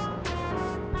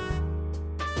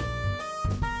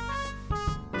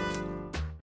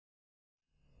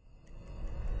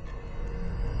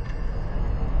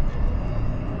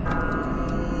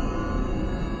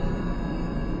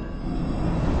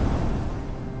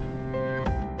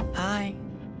 Hi.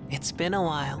 It's been a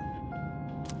while.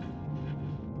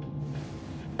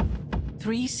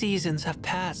 3 seasons have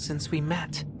passed since we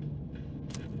met.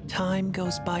 Time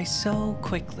goes by so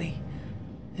quickly,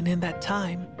 and in that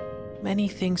time, many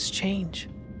things change.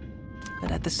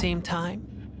 But at the same time,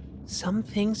 some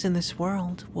things in this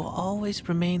world will always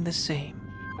remain the same.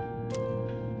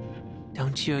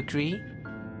 Don't you agree?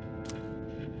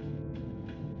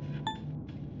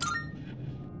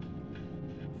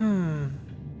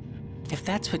 If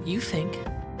that's what you think,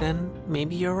 then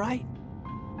maybe you're right.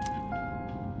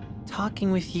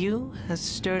 Talking with you has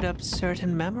stirred up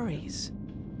certain memories.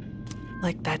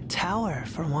 Like that tower,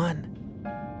 for one.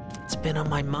 It's been on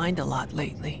my mind a lot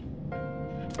lately.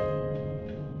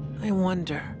 I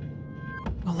wonder,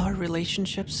 will our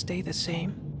relationship stay the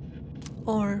same?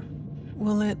 Or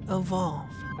will it evolve?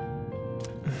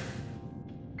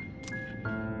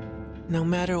 No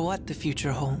matter what the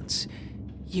future holds,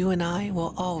 you and I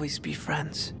will always be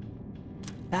friends.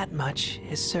 That much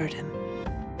is certain.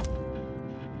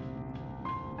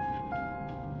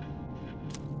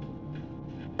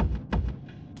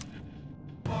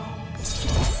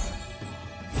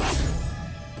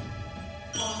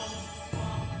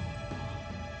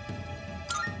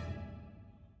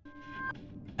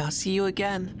 I'll see you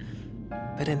again.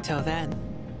 But until then,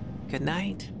 good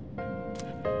night.